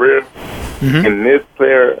of career, and this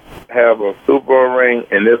player have a Super Bowl ring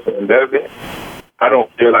and this one doesn't, I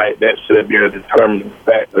don't feel like that should be a determining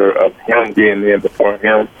factor of him getting in before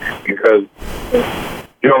him, because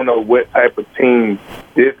you don't know what type of team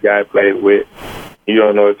this guy played with. You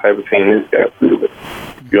don't know what type of team this guy played with.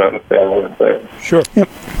 You understand what I'm saying? Sure. Yep.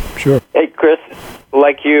 Sure. Hey, Chris,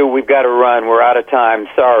 like you, we've got to run. We're out of time.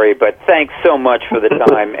 Sorry, but thanks so much for the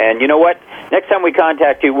time. And you know what? Next time we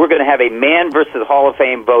contact you, we're going to have a man versus Hall of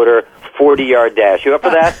Fame voter 40-yard dash. You up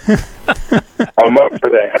for that? I'm up for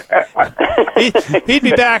that. He'd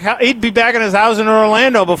be back. He'd be back in his house in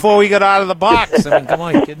Orlando before we got out of the box. I mean, come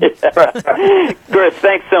on, you kidding me? Chris,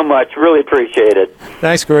 thanks so much. Really appreciate it.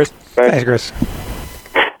 Thanks, Chris. Thanks, Chris.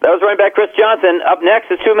 That was running back Chris Johnson. Up next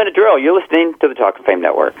is 2-Minute Drill. You're listening to the Talk of Fame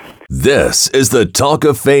Network. This is the Talk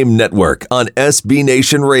of Fame Network on SB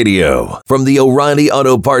Nation Radio from the O'Reilly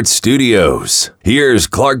Auto Parts Studios. Here's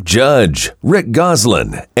Clark Judge, Rick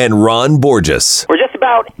Goslin, and Ron Borges. We're just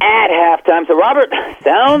about at halftime, so Robert,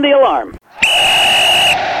 sound the alarm.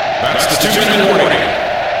 That's the 2-minute warning.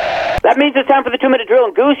 That means it's time for the 2-Minute Drill,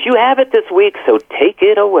 and Goose, you have it this week, so take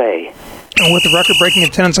it away. And with the record-breaking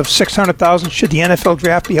attendance of 600,000, should the NFL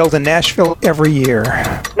draft be held in Nashville every year?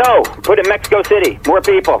 No, put it in Mexico City. More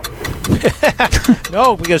people.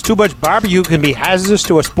 No, because too much barbecue can be hazardous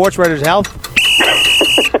to a sports writer's health.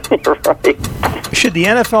 You're right. Should the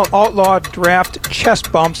NFL outlaw draft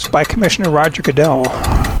chest bumps by Commissioner Roger Goodell?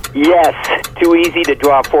 Yes, too easy to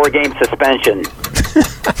draw a 4-game suspension.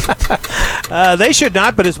 They should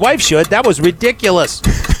not, but his wife should. That was ridiculous.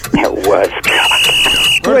 It was.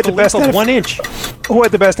 Who had the best of 1 inch? Who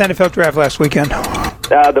had the best NFL draft last weekend?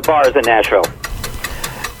 The Bars in Nashville.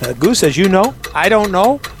 Goose, as you know, I don't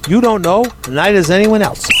know, you don't know, neither does anyone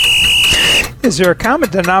else. Is there a common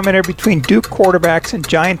denominator between Duke quarterbacks and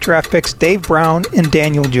Giant draft picks Dave Brown and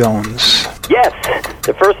Daniel Jones? Yes.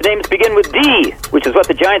 The first names begin with D, which is what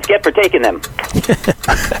the Giants get for taking them.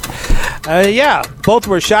 Yeah, both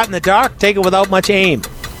were shot in the dark, taken without much aim.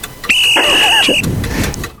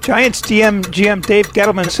 Giants GM Dave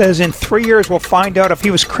Gettleman says in 3 years we'll find out if he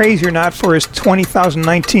was crazy or not for his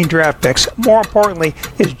 2019 draft picks. More importantly,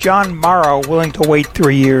 is John Morrow willing to wait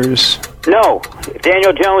 3 years? No. If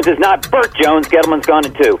Daniel Jones is not Burt Jones, Gettleman's gone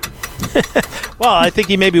in 2. Well, I think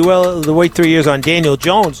he may be willing to wait 3 years on Daniel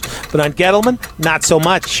Jones, but on Gettleman, not so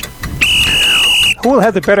much. Who will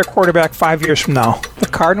have the better quarterback 5 years from now, the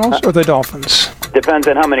Cardinals or the Dolphins? Depends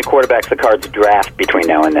on how many quarterbacks the Cards draft between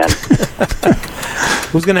now and then.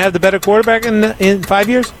 Who's going to have the better quarterback in 5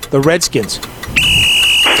 years? The Redskins.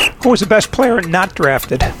 Who was the best player not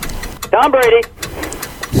drafted? Tom Brady.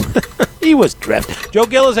 He was drafted. Joe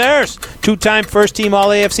Gillis-Harris, 2-time first-team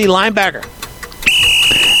All-AFC linebacker.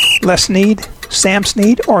 Les Snead, Sam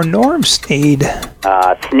Snead, or Norm Snead?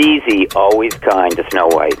 Sneezy, always kind to Snow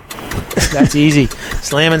White. That's easy.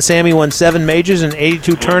 Slam and Sammy won 7 majors and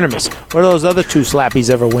 82 tournaments. What do those other 2 slappies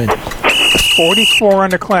ever win? 44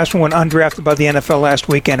 underclassmen went undrafted by the NFL last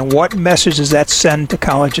weekend. What message does that send to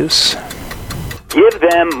colleges? Give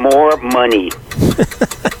them more money.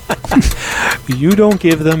 You don't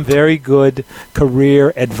give them very good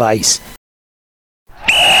career advice.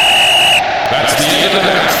 That's the end of the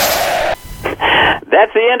half.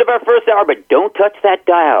 That's the end of our first hour, but don't touch that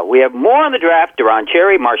dial. We have more on the draft, Deron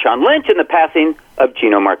Cherry, Marshawn Lynch, and the passing of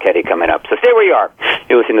Gino Marchetti coming up. So stay where you are.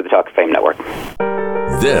 You're listening to the Talk of Fame Network.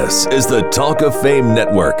 This is the Talk of Fame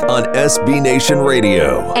Network on SB Nation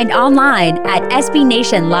Radio. And online at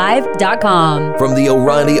SBNationLive.com. From the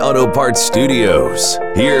O'Reilly Auto Parts Studios,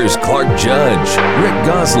 here's Clark Judge, Rick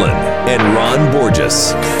Goslin, and Ron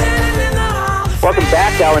Borges. Welcome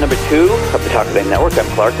back to hour number 2 of the Talk of Fame Network. I'm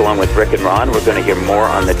Clark, along with Rick and Ron. We're going to hear more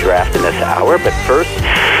on the draft in this hour. But first,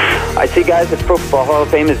 I see guys at Pro Football Hall of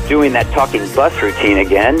Fame is doing that talking bus routine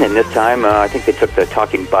again. And this time, I think they took the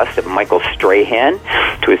talking bus of Michael Strahan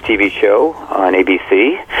to his TV show on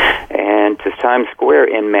ABC. And to Times Square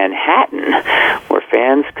in Manhattan, where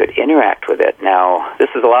fans could interact with it. Now, this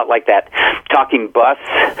is a lot like that talking bus,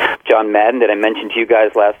 John Madden, that I mentioned to you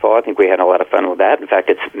guys last fall. I think we had a lot of fun with that. In fact,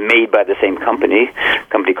 it's made by the same company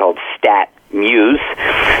called Stat Muse.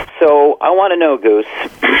 So I want to know, Goose,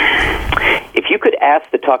 if you could ask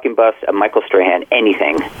the talking bus of Michael Strahan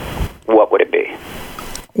anything, what would it be?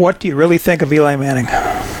 What do you really think of Eli Manning?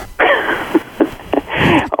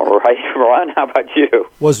 All right, Ron, how about you?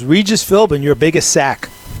 Was Regis Philbin your biggest sack?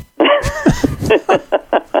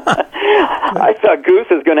 I thought Goose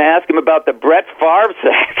was going to ask him about the Brett Favre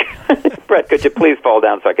sack. Brett, could you please fall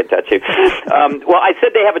down so I can touch you? Well, I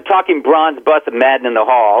said they have a talking bronze bus of Madden in the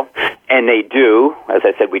Hall, and they do. As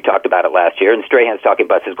I said, we talked about it last year, and Strahan's talking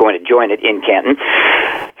bus is going to join it in Canton.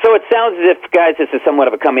 So it sounds as if, guys, this is somewhat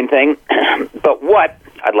of a coming thing. But what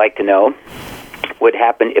I'd like to know would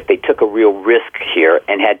happen if they took a real risk here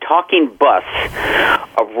and had talking bus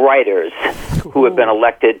of writers who have been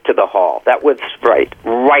elected to the Hall. That was right,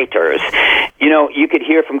 writers. You know, you could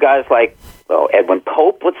hear from guys like, well, Edwin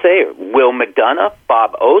Pope, let's say, or Will McDonough,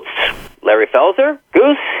 Bob Oates, Larry Felser.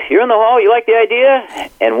 Goose, you're in the Hall, you like the idea?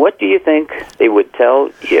 And what do you think they would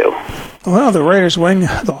tell you? Well, the Raiders wing,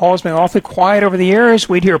 the Hall's been awfully quiet over the years.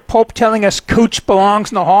 We'd hear Pope telling us Cooch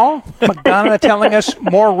belongs in the Hall, McDonough telling us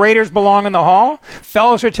more Raiders belong in the Hall,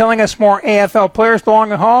 Felser telling us more AFL players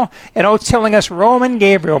belong in the Hall, and Oates telling us Roman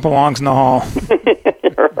Gabriel belongs in the Hall.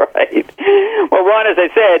 Right. Well, Ron, as I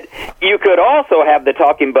said, you could also have the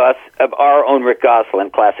talking bus of our own Rick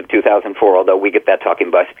Goslin, class of 2004, although we get that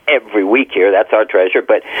talking bus every week here. That's our treasure.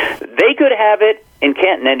 But they could have it in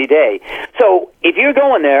Canton any day. So if you're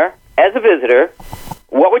going there as a visitor,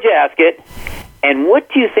 what would you ask it? And what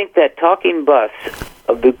do you think that talking bus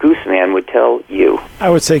of the Gooseman would tell you? I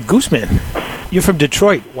would say, Gooseman, you're from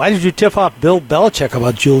Detroit. Why did you tip off Bill Belichick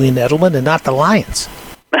about Julian Edelman and not the Lions?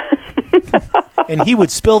 And he would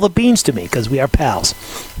spill the beans to me because we are pals.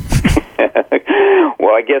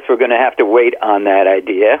 Well, I guess we're going to have to wait on that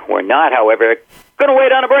idea. We're not, however, going to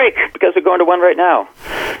wait on a break because we're going to one right now.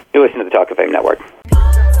 You listen to the Talk of Fame Network.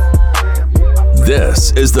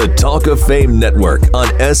 This is the Talk of Fame Network on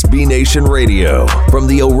SB Nation Radio. From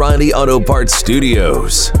the O'Reilly Auto Parts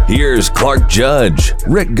Studios, here's Clark Judge,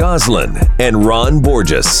 Rick Goslin, and Ron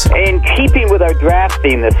Borges. In keeping with our draft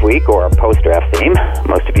theme this week, or our post-draft theme,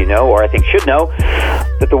 most of you know, or I think should know,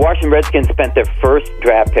 that the Washington Redskins spent their first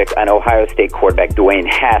draft pick on Ohio State quarterback Dwayne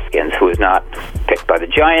Haskins, who was not picked by the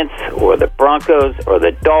Giants or the Broncos or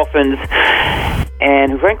the Dolphins,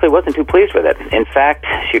 and who frankly wasn't too pleased with it. In fact,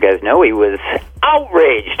 as you guys know, he was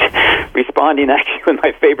outraged, responding actually with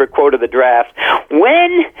my favorite quote of the draft,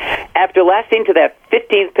 when, after lasting to that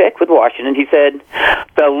 15th pick with Washington, he said,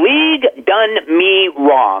 "The league done me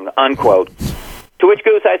wrong," unquote. To which,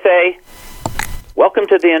 Goose, I say, welcome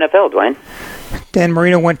to the NFL, Dwayne. Dan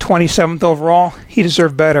Marino went 27th overall. He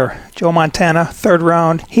deserved better. Joe Montana, 3rd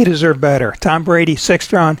round. He deserved better. Tom Brady,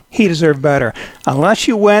 6th round. He deserved better. Unless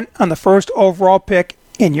you went on the 1st overall pick,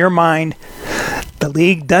 in your mind, the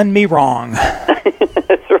league done me wrong.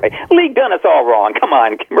 That's right. League done us all wrong. Come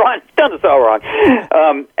on, Ron, done us all wrong.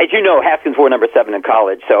 As you know, Haskins wore number 7 in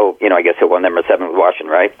college, so, I guess he'll wear number 7 with Washington,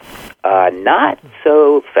 right? Not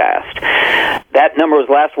so fast. That number was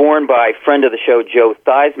last worn by friend of the show, Joe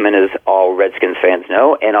Theismann, as all Redskins fans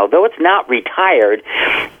know, and although it's not retired,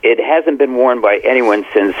 it hasn't been worn by anyone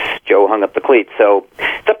since Joe hung up the cleats. So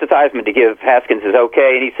it's up to Theismann to give Haskins his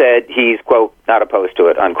okay, and he said he's, quote, not opposed to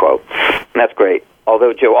it, unquote. And that's great.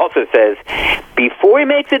 Although Joe also says before he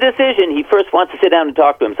makes a decision, he first wants to sit down and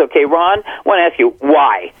talk to him. So, okay, Ron, I want to ask you,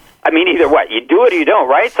 why? I mean, either what, you do it or you don't,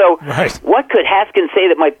 right? So What could Haskins say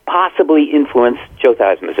that might possibly influence Joe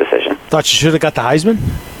Theismann's decision? Thought you should have got the Heisman?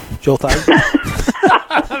 Joe Theismann?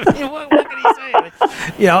 I mean, what can he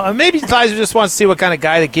say? I mean, maybe Theismann just wants to see what kind of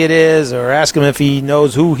guy the kid is, or ask him if he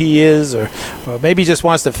knows who he is, or maybe he just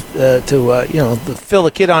wants to fill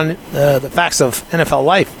the kid on the facts of NFL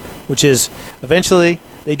life, which is eventually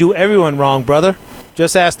they do everyone wrong, brother.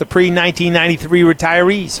 Just ask the pre-1993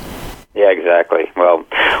 retirees. Yeah, exactly. Well,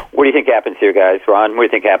 what do you think happens here, guys? Ron, what do you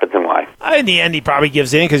think happens and why? In the end, he probably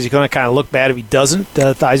gives in because he's going to kind of look bad if he doesn't,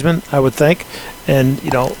 Theismann, I would think. And,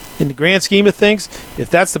 in the grand scheme of things, if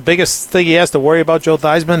that's the biggest thing he has to worry about, Joe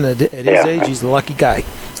Theismann, at his age, he's the lucky guy.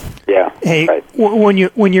 Yeah. Hey, right. when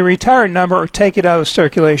you retire a number or take it out of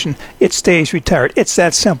circulation, it stays retired. It's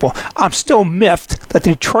that simple. I'm still miffed that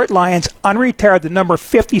the Detroit Lions unretired the number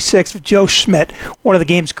 56 of Joe Schmidt, one of the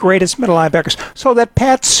game's greatest middle linebackers, so that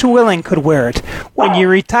Pat Swilling could wear it. When you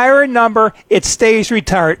retire a number, it stays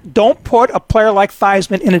retired. Don't put a player like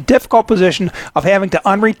Theismann in a difficult position of having to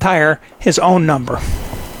unretire his own number.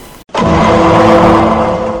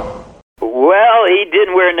 Well, he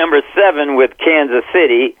didn't wear number 7 with Kansas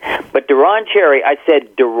City, but Deron Cherry, I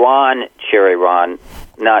said Deron Cherry, Ron,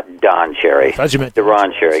 not Don Cherry. I thought you meant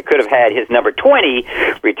Deron Cherry. Could have had his number 20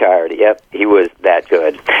 retired. Yep, he was that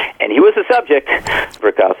good. And he was the subject of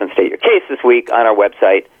Rick Gosselin State Your Case this week on our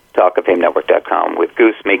website, talkoffamenetwork.com, with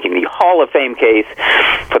Goose making the Hall of Fame case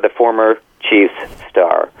for the former Chiefs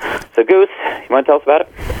star. So, Goose, you want to tell us about it?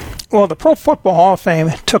 Well, the Pro Football Hall of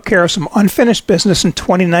Fame took care of some unfinished business in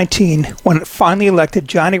 2019 when it finally elected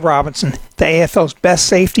Johnny Robinson, the AFL's best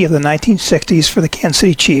safety of the 1960s for the Kansas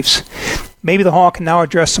City Chiefs. Maybe the Hall can now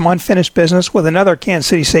address some unfinished business with another Kansas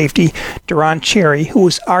City safety, Deron Cherry, who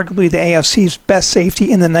was arguably the AFC's best safety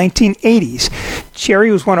in the 1980s. Cherry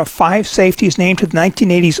was one of 5 safeties named to the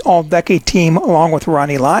 1980s All-Decade team, along with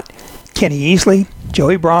Ronnie Lott, Kenny Easley,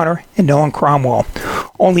 Joey Browner, and Nolan Cromwell.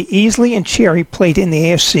 Only Easley and Cherry played in the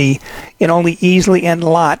AFC, and only Easley and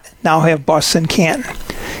Lott now have busts in Canton.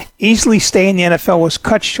 Easley's stay in the NFL was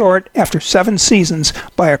cut short after 7 seasons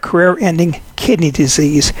by a career-ending kidney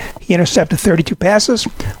disease. He intercepted 32 passes,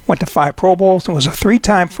 went to 5 Pro Bowls, and was a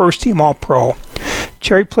 3-time first-team All-Pro.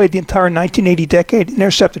 Cherry played the entire 1980 decade,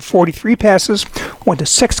 intercepted 43 passes, went to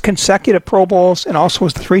 6 consecutive Pro Bowls, and also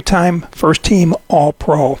was the 3-time first-team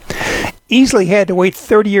All-Pro. Easley had to wait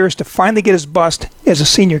 30 years to finally get his bust as a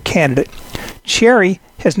senior candidate. Cherry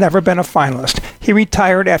has never been a finalist. He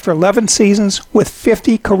retired after 11 seasons with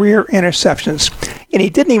 50 career interceptions, and he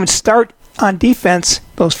didn't even start on defense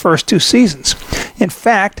those first 2 seasons. In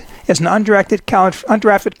fact, as an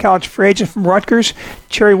undrafted college free agent from Rutgers,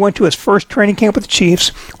 Cherry went to his first training camp with the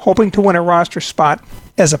Chiefs, hoping to win a roster spot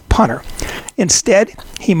as a punter. Instead,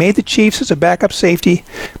 he made the Chiefs as a backup safety,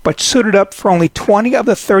 but suited up for only 20 of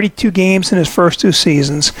the 32 games in his first 2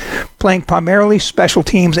 seasons, playing primarily special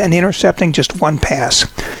teams and intercepting just 1 pass.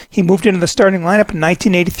 He moved into the starting lineup in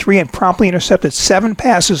 1983 and promptly intercepted 7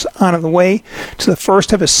 passes on the way to the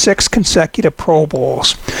first of his 6 consecutive Pro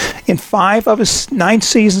Bowls. In 5 of his 9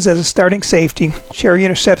 seasons as a starting safety, Cherry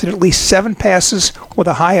intercepted at least 7 passes with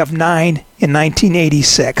a high of 9 in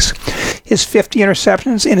 1986. His 50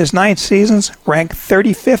 interceptions in his 9 seasons rank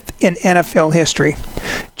 35th in NFL history.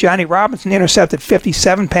 Johnny Robinson intercepted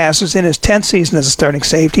 57 passes in his 10th season as a starting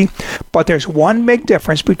safety, but there's one big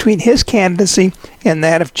difference between his candidacy and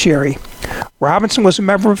that of Cherry. Robinson was a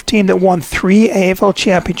member of a team that won 3 AFL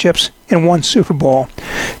championships and 1 Super Bowl.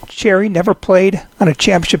 Cherry never played on a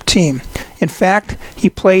championship team. In fact, he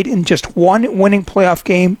played in just 1 winning playoff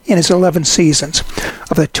game in his 11 seasons.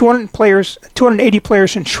 Of the 280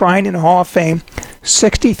 players enshrined in the Hall of Fame,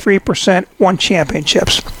 63% won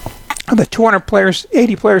championships. Of the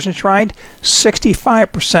 80 players enshrined,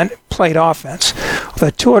 65% played offense. Of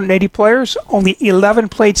the 280 players, only 11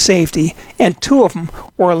 played safety, and 2 of them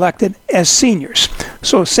were elected as seniors.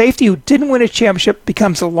 So a safety who didn't win a championship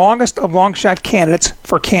becomes the longest of long shot candidates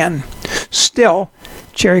for Canton. Still,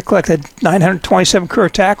 Cherry collected 927 career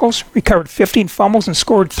tackles, recovered 15 fumbles, and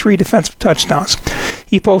scored 3 defensive touchdowns.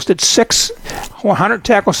 He posted 6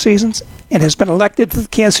 100-tackle seasons and has been elected to the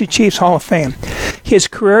Kansas City Chiefs Hall of Fame. His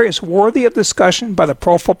career is worthy of discussion by the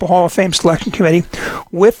Pro Football Hall of Fame Selection Committee,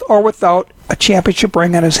 with or without a championship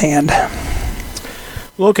ring on his hand.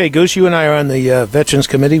 Well, okay, Goose, you and I are on the Veterans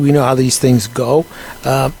Committee. We know how these things go.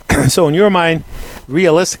 So in your mind,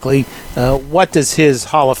 realistically, what does his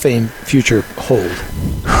Hall of Fame future hold?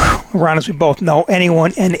 Ron, as we both know,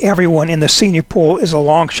 anyone and everyone in the senior pool is a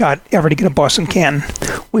long shot ever to get a bus in Canton.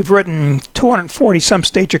 We've written 240-some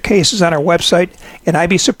state your cases on our website, and I'd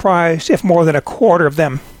be surprised if more than a quarter of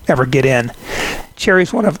them ever get in.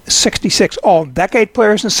 Cherry's one of 66 all-decade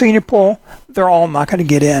players in the senior pool. They're all not going to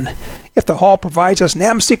get in. If the Hall provides us an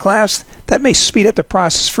amnesty class, that may speed up the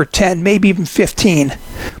process for 10, maybe even 15.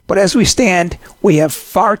 But as we stand, we have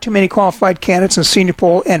far too many qualified candidates in the senior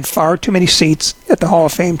pool and far too many seats at the Hall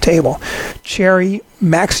of Fame table. Cherry,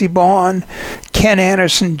 Maxie Baughan, Ken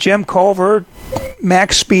Anderson, Jim Culver,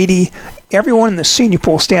 Max Speedy, everyone in the senior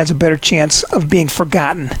pool stands a better chance of being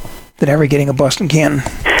forgotten than ever getting a bus in Canton.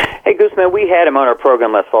 Hey, Gooseman, we had him on our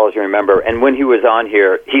program last fall, as you remember, and when he was on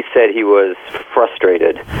here, he said he was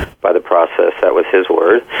frustrated by the process. That was his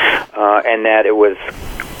word, and that it was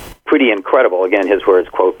pretty incredible. Again, his words,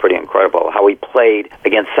 quote, pretty incredible, how he played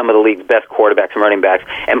against some of the league's best quarterbacks and running backs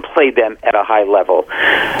and played them at a high level.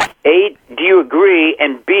 A, do you agree?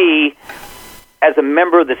 And B, as a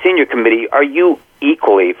member of the senior committee, are you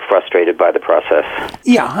equally frustrated by the process?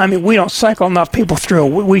 Yeah, I mean, we don't cycle enough people through.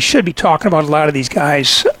 We should be talking about a lot of these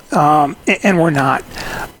guys, and we're not.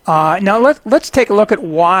 Now, let's take a look at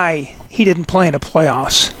why he didn't play in the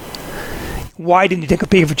playoffs. Why didn't he take a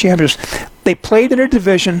peek for champions? They played in a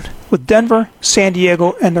division with Denver, San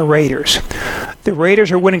Diego, and the Raiders. The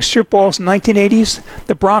Raiders are winning Super Bowls in the 1980s.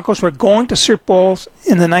 The Broncos were going to Super Bowls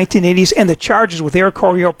in the 1980s, and the Chargers with Eric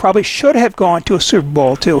Coryell probably should have gone to a Super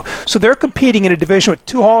Bowl too. So they're competing in a division with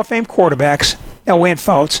 2 Hall of Fame quarterbacks, Elway and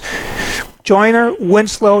Fouts. Joyner,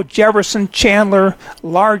 Winslow, Jefferson, Chandler,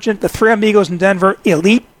 Largent, the Three Amigos in Denver,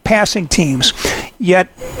 elite passing teams. Yet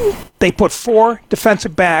they put 4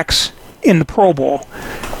 defensive backs in the Pro Bowl.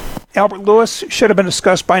 Albert Lewis should have been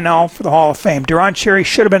discussed by now for the Hall of Fame. Duron Cherry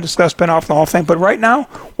should have been discussed by now for the Hall of Fame. But right now,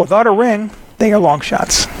 without a ring, they are long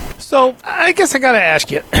shots. So I guess I got to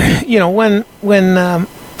ask you, you know, when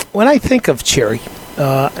I think of Cherry,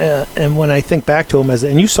 and when I think back to him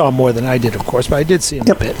and you saw more than I did, of course, but I did see him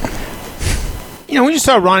a bit. You know, when you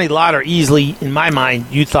saw Ronnie Lauder, easily, in my mind,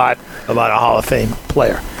 you thought about a Hall of Fame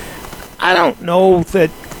player. I don't know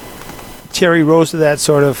that Cherry rose to that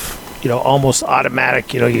sort of, you know, almost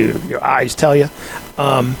automatic, you know, your eyes tell you.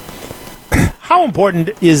 How important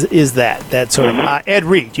is that sort of Ed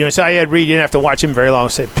Reed? You know, so Ed Reed, you didn't have to watch him very long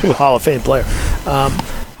to say Hall of Fame player.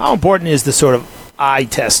 How important is the sort of eye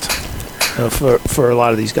test for a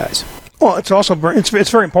lot of these guys? Well, it's also it's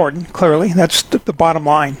very important. Clearly, that's the bottom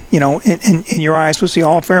line. You know, in your eyes was the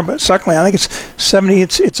Hall of Fame. But secondly, I think it's 70.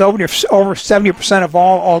 It's over 70% of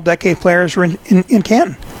all decade players are in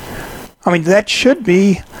Canton. I mean, that should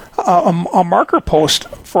be a marker post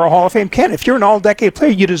for a Hall of Fame candidate. If you're an all-decade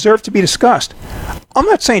player, you deserve to be discussed. I'm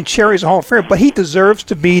not saying Cherry's a Hall of Fame, but he deserves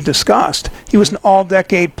to be discussed. He was an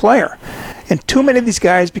all-decade player. And too many of these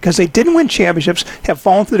guys, because they didn't win championships, have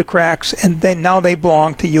fallen through the cracks, and now they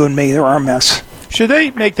belong to you and me. They're our mess. Should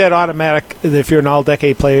they make that automatic that if you're an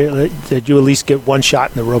all-decade player, that you at least get one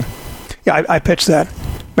shot in the room? Yeah, I pitched that.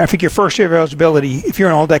 I think your first year of eligibility, if you're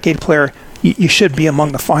an all-decade player, you should be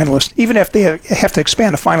among the finalists. Even if they have to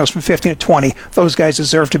expand the finalists from 15 to 20, those guys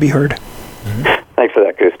deserve to be heard. Mm-hmm. Thanks for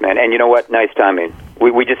that, Gooseman. And you know what? Nice timing.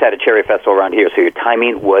 We just had a Cherry Festival around here, so your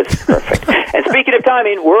timing was perfect. And speaking of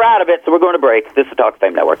timing, we're out of it, so we're going to break. This is the Talk of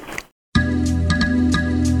Fame Network.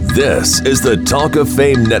 This is the Talk of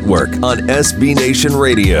Fame Network on SB Nation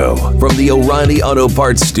Radio from the O'Reilly Auto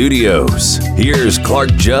Parts Studios. Here's Clark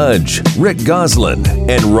Judge, Rick Goslin,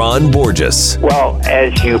 and Ron Borges. Well,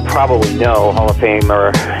 as you probably know, Hall of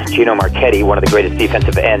Famer Gino Marchetti, one of the greatest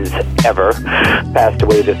defensive ends ever, passed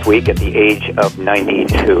away this week at the age of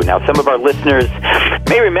 92. Now, some of our listeners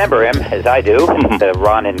may remember him, as I do,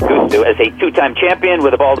 Ron and Goose do, as a 2-time champion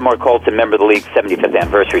with the Baltimore Colts and member of the league's 75th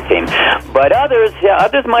anniversary team. But others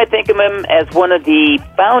might think of him as one of the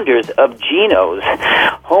founders of Gino's,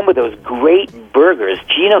 home of those great burgers,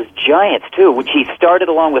 Gino's Giants, too, which he started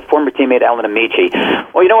along with former teammate Alan Amici.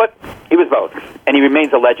 Well, you know what? He was both. and he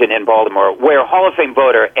remains a legend in Baltimore, where Hall of Fame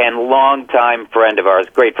voter and longtime friend of ours,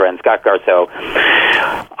 great friend, Scott Garceau,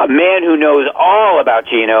 a man who knows all about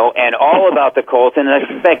Geno and all about the Colts, and I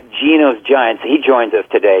expect Geno's Giants. He joins us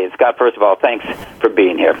today. Scott, first of all, thanks for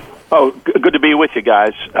being here. Oh, good to be with you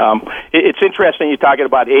guys. It's interesting you're talking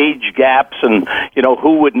about age gaps and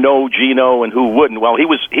who would know Geno and who wouldn't. Well, he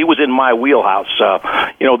was in my wheelhouse.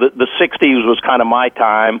 The '60s was kind of my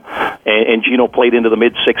time, and Geno played into the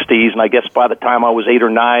mid '60s. And I guess by the time I was 8 or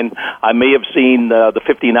 9, I may have seen the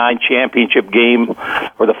 '59 championship game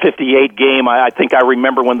or the '58 game. I think I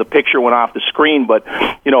remember when the picture went off the screen, but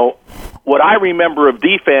what I remember of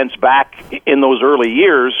defense back in those early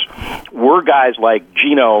years were guys like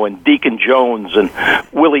Geno and Deacon Jones and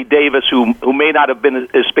Willie Davis, who may not have been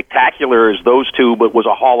as spectacular as those two, but was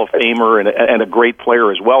a Hall of Famer and a great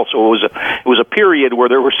player as well. So it was a period where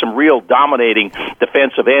there were some real dominating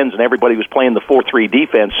defensive ends, and everybody was playing the 4-3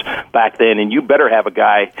 defense back then. And you better have a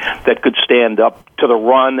guy that could stand up to the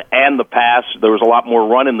run and the pass. There was a lot more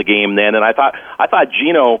run in the game then, and I thought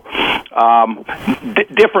Geno,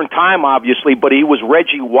 different time obviously, but he was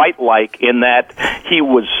Reggie White-like in that he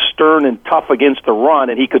was stern and tough against the run,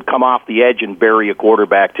 and he could come off the edge and bury a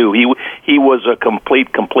quarterback too. He was a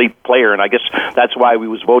complete player, and I guess that's why he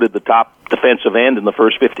was voted the top defensive end in the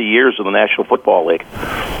first 50 years of the National Football League.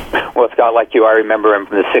 Well, Scott, like you, I remember him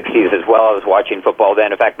from the 60s as well. I was watching football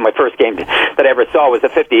then. In fact, my first game that I ever saw was the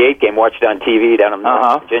 '58 game, watched on TV down in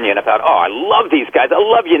North Virginia, and I thought, I love these guys. I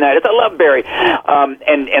love United. I love Barry.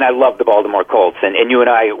 And I love the Baltimore Colts. And you and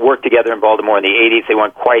I worked together in Baltimore in the '80s. They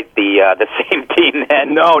weren't quite the same team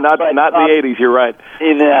then. No, not in the '80s. You're right.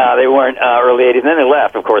 No, they weren't early '80s. And then they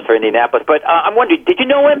left, of course, for Indianapolis. But I'm wondering, did you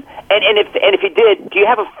know him? And if you did, do you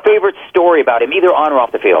have a favorite story about him, either on or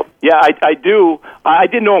off the field? Yeah, I do. I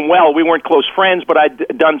didn't know him well. We weren't close friends, but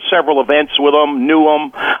I'd done several events with him, knew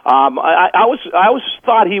him. I always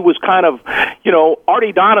thought he was kind of,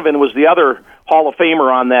 Artie Donovan was the other Hall of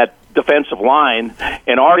Famer on that defensive line,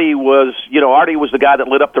 and Artie was the guy that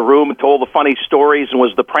lit up the room and told the funny stories and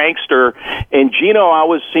was the prankster. And Geno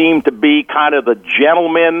always seemed to be kind of the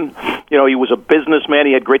gentleman. He was a businessman.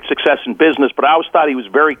 He had great success in business, but I always thought he was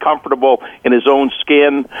very comfortable in his own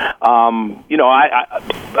skin.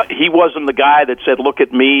 He wasn't the guy that said, "Look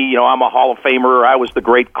at me, I'm a Hall of Famer. I was the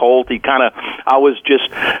great Colt." He kind of always just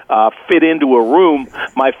fit into a room.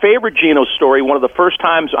 My favorite Geno story, one of the first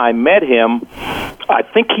times I met him, I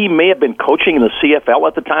think he may have been coaching in the CFL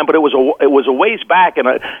at the time, but it was a ways back, and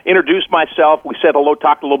I introduced myself. We said hello,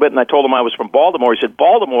 talked a little bit, and I told him I was from Baltimore. He said,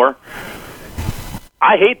 "Baltimore?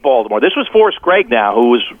 I hate Baltimore." This was Forrest Gregg now, who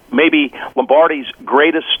was maybe Lombardi's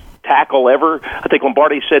greatest tackle ever. I think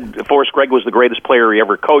Lombardi said Forrest Gregg was the greatest player he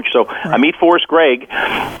ever coached. So I meet Forrest Gregg,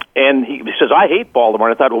 and he says, "I hate Baltimore."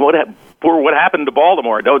 And I thought, well, what happened to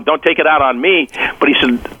Baltimore? Don't take it out on me. But he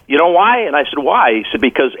said, "You know why?" And I said, "Why?" He said,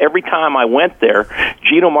 "Because every time I went there,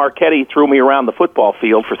 Geno Marchetti threw me around the football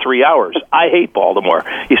field for 3 hours. I hate Baltimore."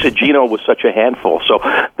 He said Geno was such a handful. So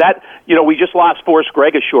that, we just lost Forrest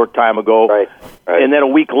Gregg a short time ago. Right. And then a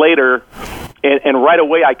week later, and right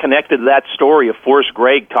away I connected that story of Forrest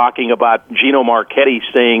Gregg talking about Geno Marchetti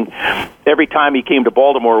saying every time he came to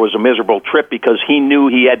Baltimore was a miserable trip because he knew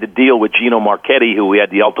he had to deal with Geno Marchetti, who he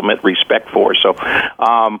had the ultimate respect for. So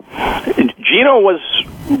Geno was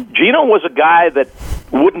a guy that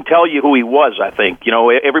wouldn't tell you who he was, I think.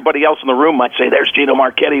 Everybody else in the room might say, "There's Geno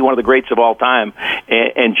Marchetti, one of the greats of all time,"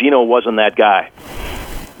 and Geno wasn't that guy.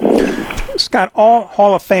 Scott, all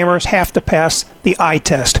Hall of Famers have to pass the eye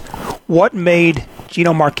test. What made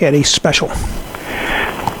Geno Marchetti special?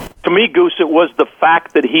 To me, Goose, it was the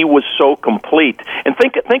fact that he was so complete. And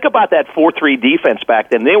think about that 4-3 defense back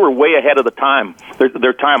then. They were way ahead of the time.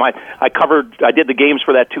 Their time. I did the games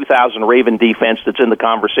for that 2000 Raven defense that's in the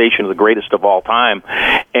conversation of the greatest of all time.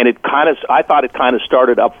 And I thought it kind of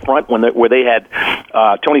started up front where they had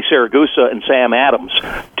Tony Siragusa and Sam Adams,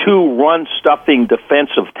 two run-stuffing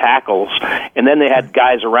defensive tackles, and then they had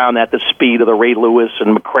guys around that, the speed of the Ray Lewis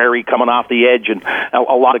and McCrary coming off the edge, and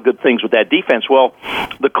a lot of good things with that defense. Well,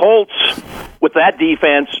 the Colts, with that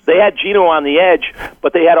defense, they had Geno on the edge,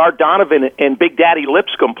 but they had Art Donovan and Big Daddy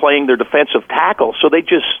Lipscomb playing their defensive tackle, so they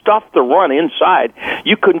just stuffed the run inside.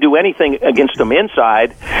 You couldn't do anything against them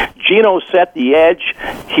inside. Geno set the edge.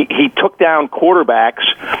 He took down quarterbacks.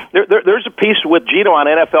 There's a piece with Geno on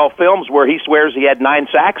NFL Films where he swears he had 9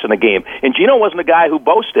 sacks in a game, and Geno wasn't a guy who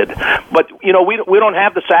boasted. But we don't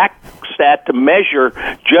have the sack stat to measure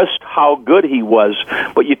just how good he was.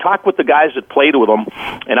 But you talk with the guys that played with him,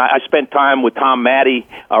 and I spent time with Tom Matte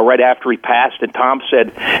right after he passed, and Tom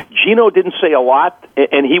said, Gino didn't say a lot,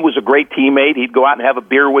 and he was a great teammate. He'd go out and have a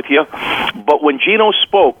beer with you. But when Gino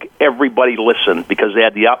spoke, everybody listened because they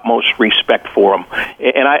had the utmost respect for him.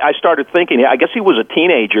 And I started thinking, I guess he was a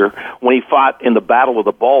teenager when he fought in the Battle of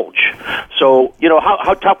the Bulge. So,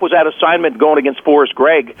 how tough was that assignment going against Forrest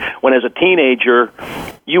Gregg when as a teenager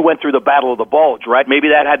you went through the Battle of the Bulge, right? Maybe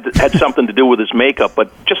that had something to do with his makeup,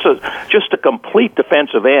 but just a complete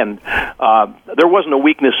defensive end. There wasn't a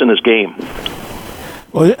weakness in his game.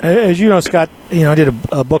 Well, as you know, Scott, I did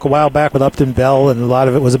a book a while back with Upton Bell, and a lot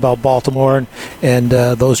of it was about Baltimore and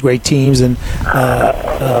those great teams. And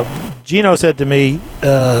Gino said to me,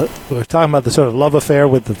 we were talking about the sort of love affair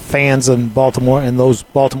with the fans in Baltimore and those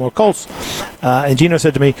Baltimore Colts. And Gino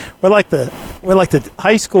said to me, we're like the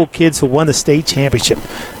high school kids who won the state championship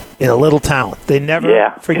in a little town. They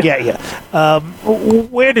never forget you.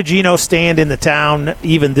 Where did Gino stand in the town,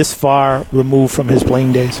 even this far removed from his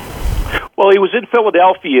playing days? Well, he was in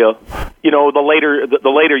Philadelphia,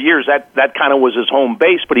 the later years. That kind of was his home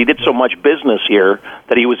base, but he did so much business here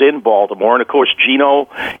that he was in Baltimore. And, of course, Gino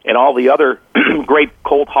and all the other great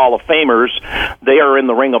Colt Hall of Famers, they are in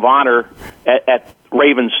the Ring of Honor at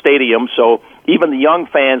Ravens Stadium. So even the young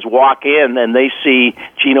fans walk in and they see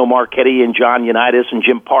Gino Marchetti and John Unitas and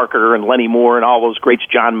Jim Parker and Lenny Moore and all those greats,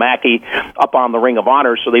 John Mackey, up on the Ring of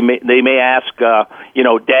Honor. So they may ask,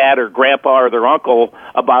 Dad or Grandpa or their uncle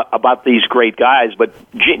about these great guys. But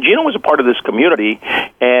Gino was a part of this community,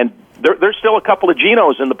 and there's still a couple of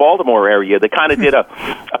Ginos in the Baltimore area. They kind of did a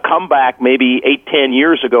comeback maybe 8-10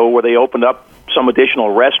 years ago where they opened up some additional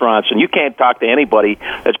restaurants, and you can't talk to anybody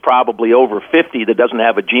that's probably over 50 that doesn't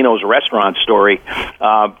have a Gino's restaurant story.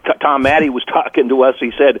 Tom Matte was talking to us.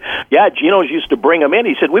 He said, Gino's used to bring them in.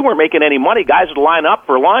 He said, we weren't making any money. Guys would line up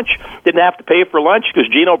for lunch, didn't have to pay for lunch because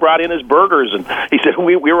Gino brought in his burgers, and he said,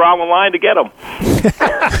 we were all in line to get them.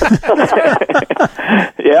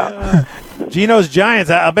 Yeah. Gino's Giants.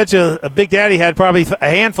 I bet you Big Daddy had probably a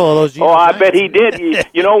handful of those Gino's Giants. Bet he did.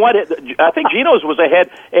 You know what? I think Gino's was ahead,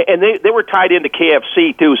 and they were tied into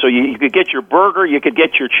KFC, too, so you could get your burger, you could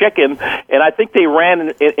get your chicken, and I think they ran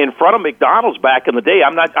in front of McDonald's back in the day.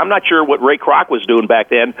 I'm not sure what Ray Kroc was doing back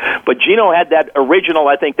then, but Gino had that original,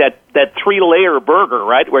 I think, that 3-layer burger,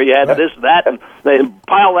 right, where you had this, that, and they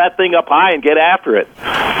pile that thing up high and get after it.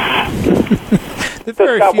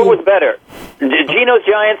 So, Scott, what was better, Gino's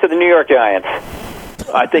Giants or the New York Giants?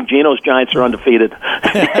 I think Gino's Giants are undefeated.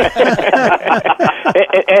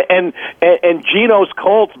 and Gino's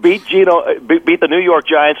Colts beat the New York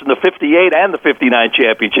Giants in the 58 and the 59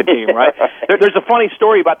 championship game, right? There's a funny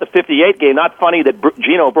story about the 58 game. Not funny that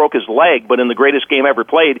Gino broke his leg, but in the greatest game ever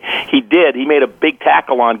played, he did. He made a big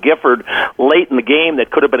tackle on Gifford late in the game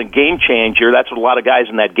that could have been a game changer. That's what a lot of guys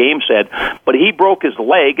in that game said. But he broke his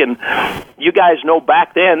leg, and you guys know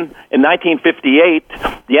back then, in 1958,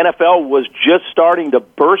 the NFL was just starting to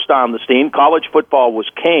burst on the scene. College football was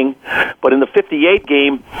king. But in the 58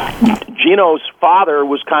 game, Gino's father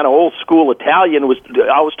was kind of old school Italian. I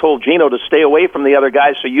always told Gino to stay away from the other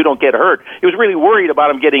guys so you don't get hurt. He was really worried about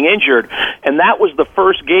him getting injured. And that was the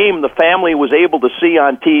first game the family was able to see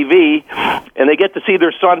on TV, and they get to see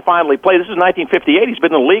their son finally play. This is 1958. He's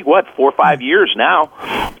been in the league, 4 or 5 years now,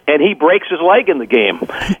 and he breaks his leg in the game.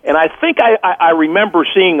 And I think I remember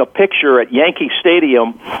seeing a picture at Yankee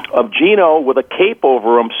Stadium of Gino with a cape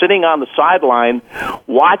over him, sitting on the sideline,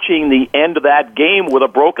 watching the end of that game with a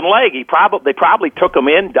broken leg. They probably took him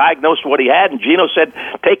in, diagnosed what he had, and Gino said,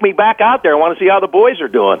 "Take me back out there. I want to see how the boys are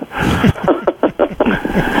doing."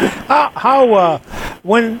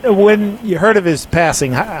 When you heard of his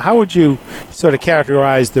passing, how would you sort of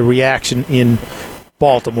characterize the reaction in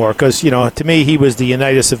Baltimore? Because to me, he was the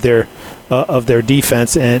Unitas of their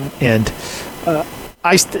defense, and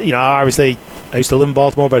obviously I used to live in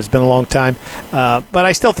Baltimore, but it's been a long time. But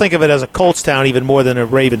I still think of it as a Colts town even more than a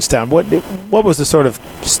Ravens town. What was the sort of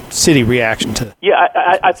city reaction to that? Yeah,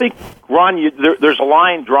 I think, Ron, there's a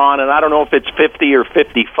line drawn, and I don't know if it's 50 or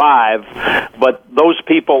 55, but those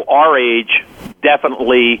people our age,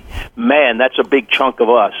 definitely, man, that's a big chunk of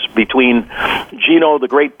us. Between Gino, the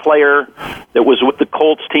great player that was with the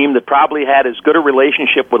Colts team that probably had as good a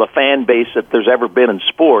relationship with a fan base that there's ever been in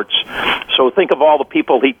sports. So think of all the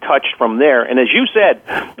people he touched from there. And as you said,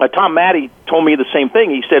 Tom Matte told me the same thing.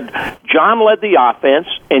 He said John led the offense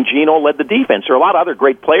and Gino led the defense. There are a lot of other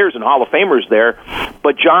great players and Hall of Famers there,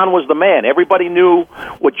 but John was the man. Everybody knew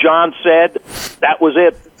what John said. That was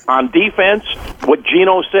it. On defense, what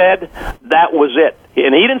Gino said, that was it.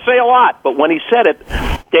 And he didn't say a lot, but when he said it,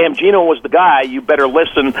 damn, Gino was the guy, you better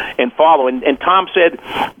listen and follow. And Tom said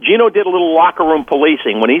Gino did a little locker room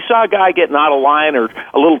policing. When he saw a guy getting out of line or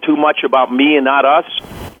a little too much about me and not us,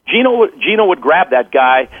 Gino would grab that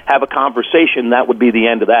guy, have a conversation. That would be the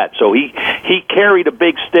end of that. So he carried a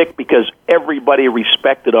big stick because everybody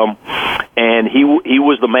respected him, and he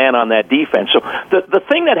was the man on that defense. So the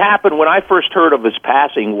thing that happened when I first heard of his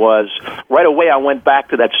passing was right away I went back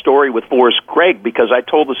to that story with Forrest Gregg, because I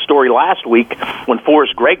told the story last week when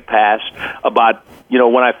Forrest Gregg passed about,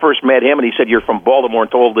 when I first met him and he said, "You're from Baltimore,"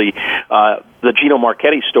 and told the Gino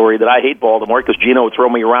Marchetti story that I hate Baltimore because Gino would throw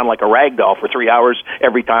me around like a rag doll for 3 hours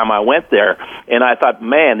every time I went there. And I thought,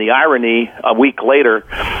 man, the irony, a week later,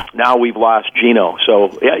 now we've lost Gino.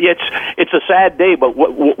 So yeah, it's a sad day, but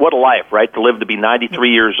what a life, right? To live to be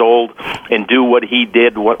 93 years old and do what he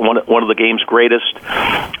did, one of the game's greatest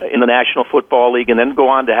in the National Football League, and then go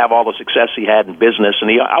on to have all the success he had in business. And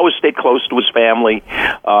he always stayed close to his family.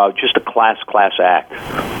 Just a class act.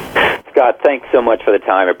 Scott, thanks so much for the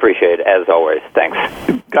time. Appreciate it, as always. Thanks.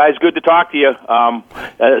 Guys, good to talk to you.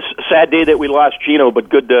 Sad day that we lost Gino, but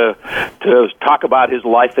good to talk about his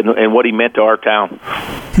life and what he meant to our town.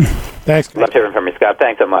 Thanks. Love hearing from you, Scott.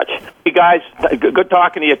 Thanks so much. Hey, guys, good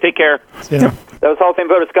talking to you. Take care. Yeah. That was Hall of Fame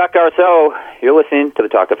voter Scott Garceau. You're listening to the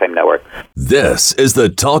Talk of Fame Network. This is the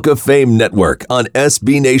Talk of Fame Network on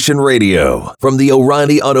SB Nation Radio from the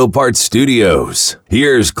O'Reilly Auto Parts Studios.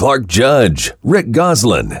 Here's Clark Judge, Rick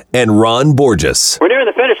Goslin, and Ron Borges. We're nearing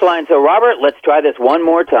the finish line, so Robert, let's try this one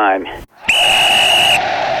more time.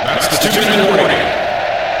 That's the 2-minute warning.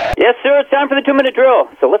 Yes, sir. It's time for the 2-minute drill.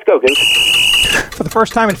 So let's go, Goose. For the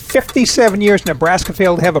first time in 57 years, Nebraska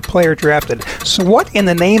failed to have a player drafted. So what in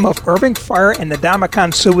the name of Irving Fire and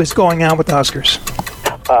Ndamukong Suh is going on with the Huskers?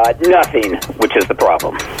 Nothing, which is the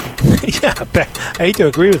problem. Yeah, I hate to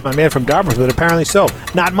agree with my man from Dartmouth, but apparently so.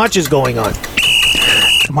 Not much is going on.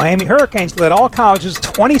 The Miami Hurricanes led all colleges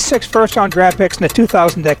 26 first-round draft picks in the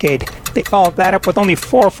 2000 decade. They followed that up with only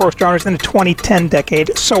 4 first-rounders in the 2010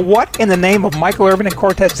 decade. So what in the name of Michael Irvin and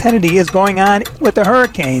Cortez Kennedy is going on with the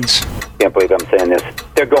Hurricanes? Can't believe I'm saying this.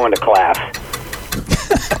 They're going to class.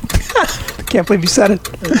 Can't believe you said it.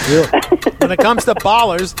 When it comes to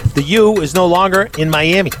ballers, the U is no longer in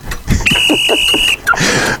Miami.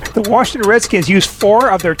 The Washington Redskins used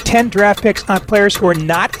 4 of their 10 draft picks on players who were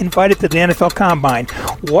not invited to the NFL Combine.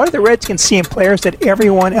 What do the Redskins see in players that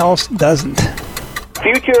everyone else doesn't?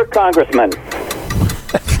 Future congressman.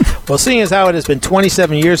 Well, seeing as how it has been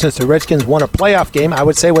 27 years since the Redskins won a playoff game, I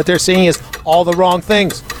would say what they're seeing is all the wrong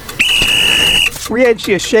things. Free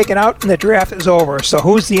agency is shaken out and the draft is over. So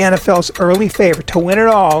who's the NFL's early favorite to win it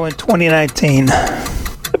all in 2019?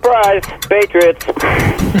 Surprise, Patriots.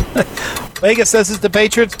 Vegas says it's the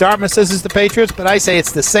Patriots. Dartmouth says it's the Patriots. But I say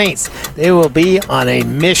it's the Saints. They will be on a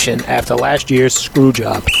mission after last year's screw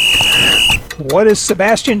job. What is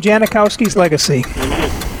Sebastian Janikowski's legacy?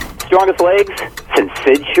 Strongest legs since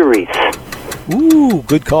Sid Charisse. Ooh,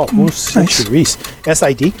 good call. Sid Charisse.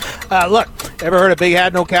 S-I-D. Look, ever heard of Big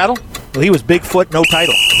Hat, No Cattle? Well, he was Bigfoot, no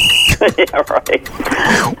title. Yeah,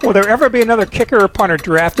 right. Will there ever be another kicker or punter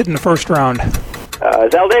drafted in the first round?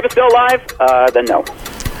 Is Al Davis still alive? Then no.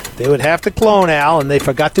 They would have to clone Al, and they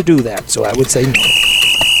forgot to do that, so I would say no.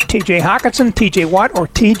 T.J. Hawkinson, T.J. Watt, or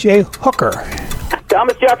T.J. Hooker?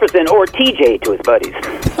 Thomas Jefferson or T.J. to his buddies.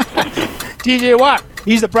 T.J. Watt.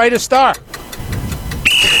 He's the brightest star.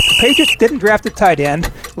 The Patriots didn't draft a tight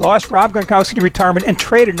end, lost Rob Gronkowski to retirement, and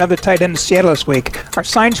traded another tight end to Seattle this week. Are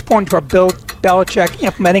signs pointing to Bill Belichick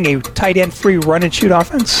implementing a tight end-free run-and-shoot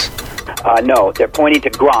offense? No, they're pointing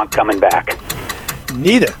to Gronk coming back.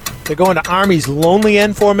 Neither. They're going to Army's lonely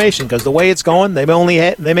end formation because the way it's going, they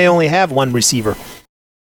may only have one receiver.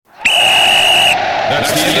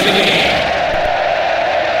 That's the end of the game.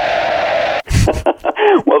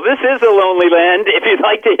 Well, this is a lonely land. If you'd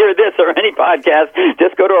like to hear this or any podcast,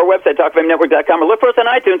 just go to our website, talkfamenetwork.com, or look for us on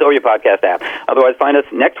iTunes or your podcast app. Otherwise, find us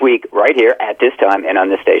next week right here at this time and on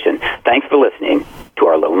this station. Thanks for listening to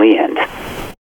Our Lonely End.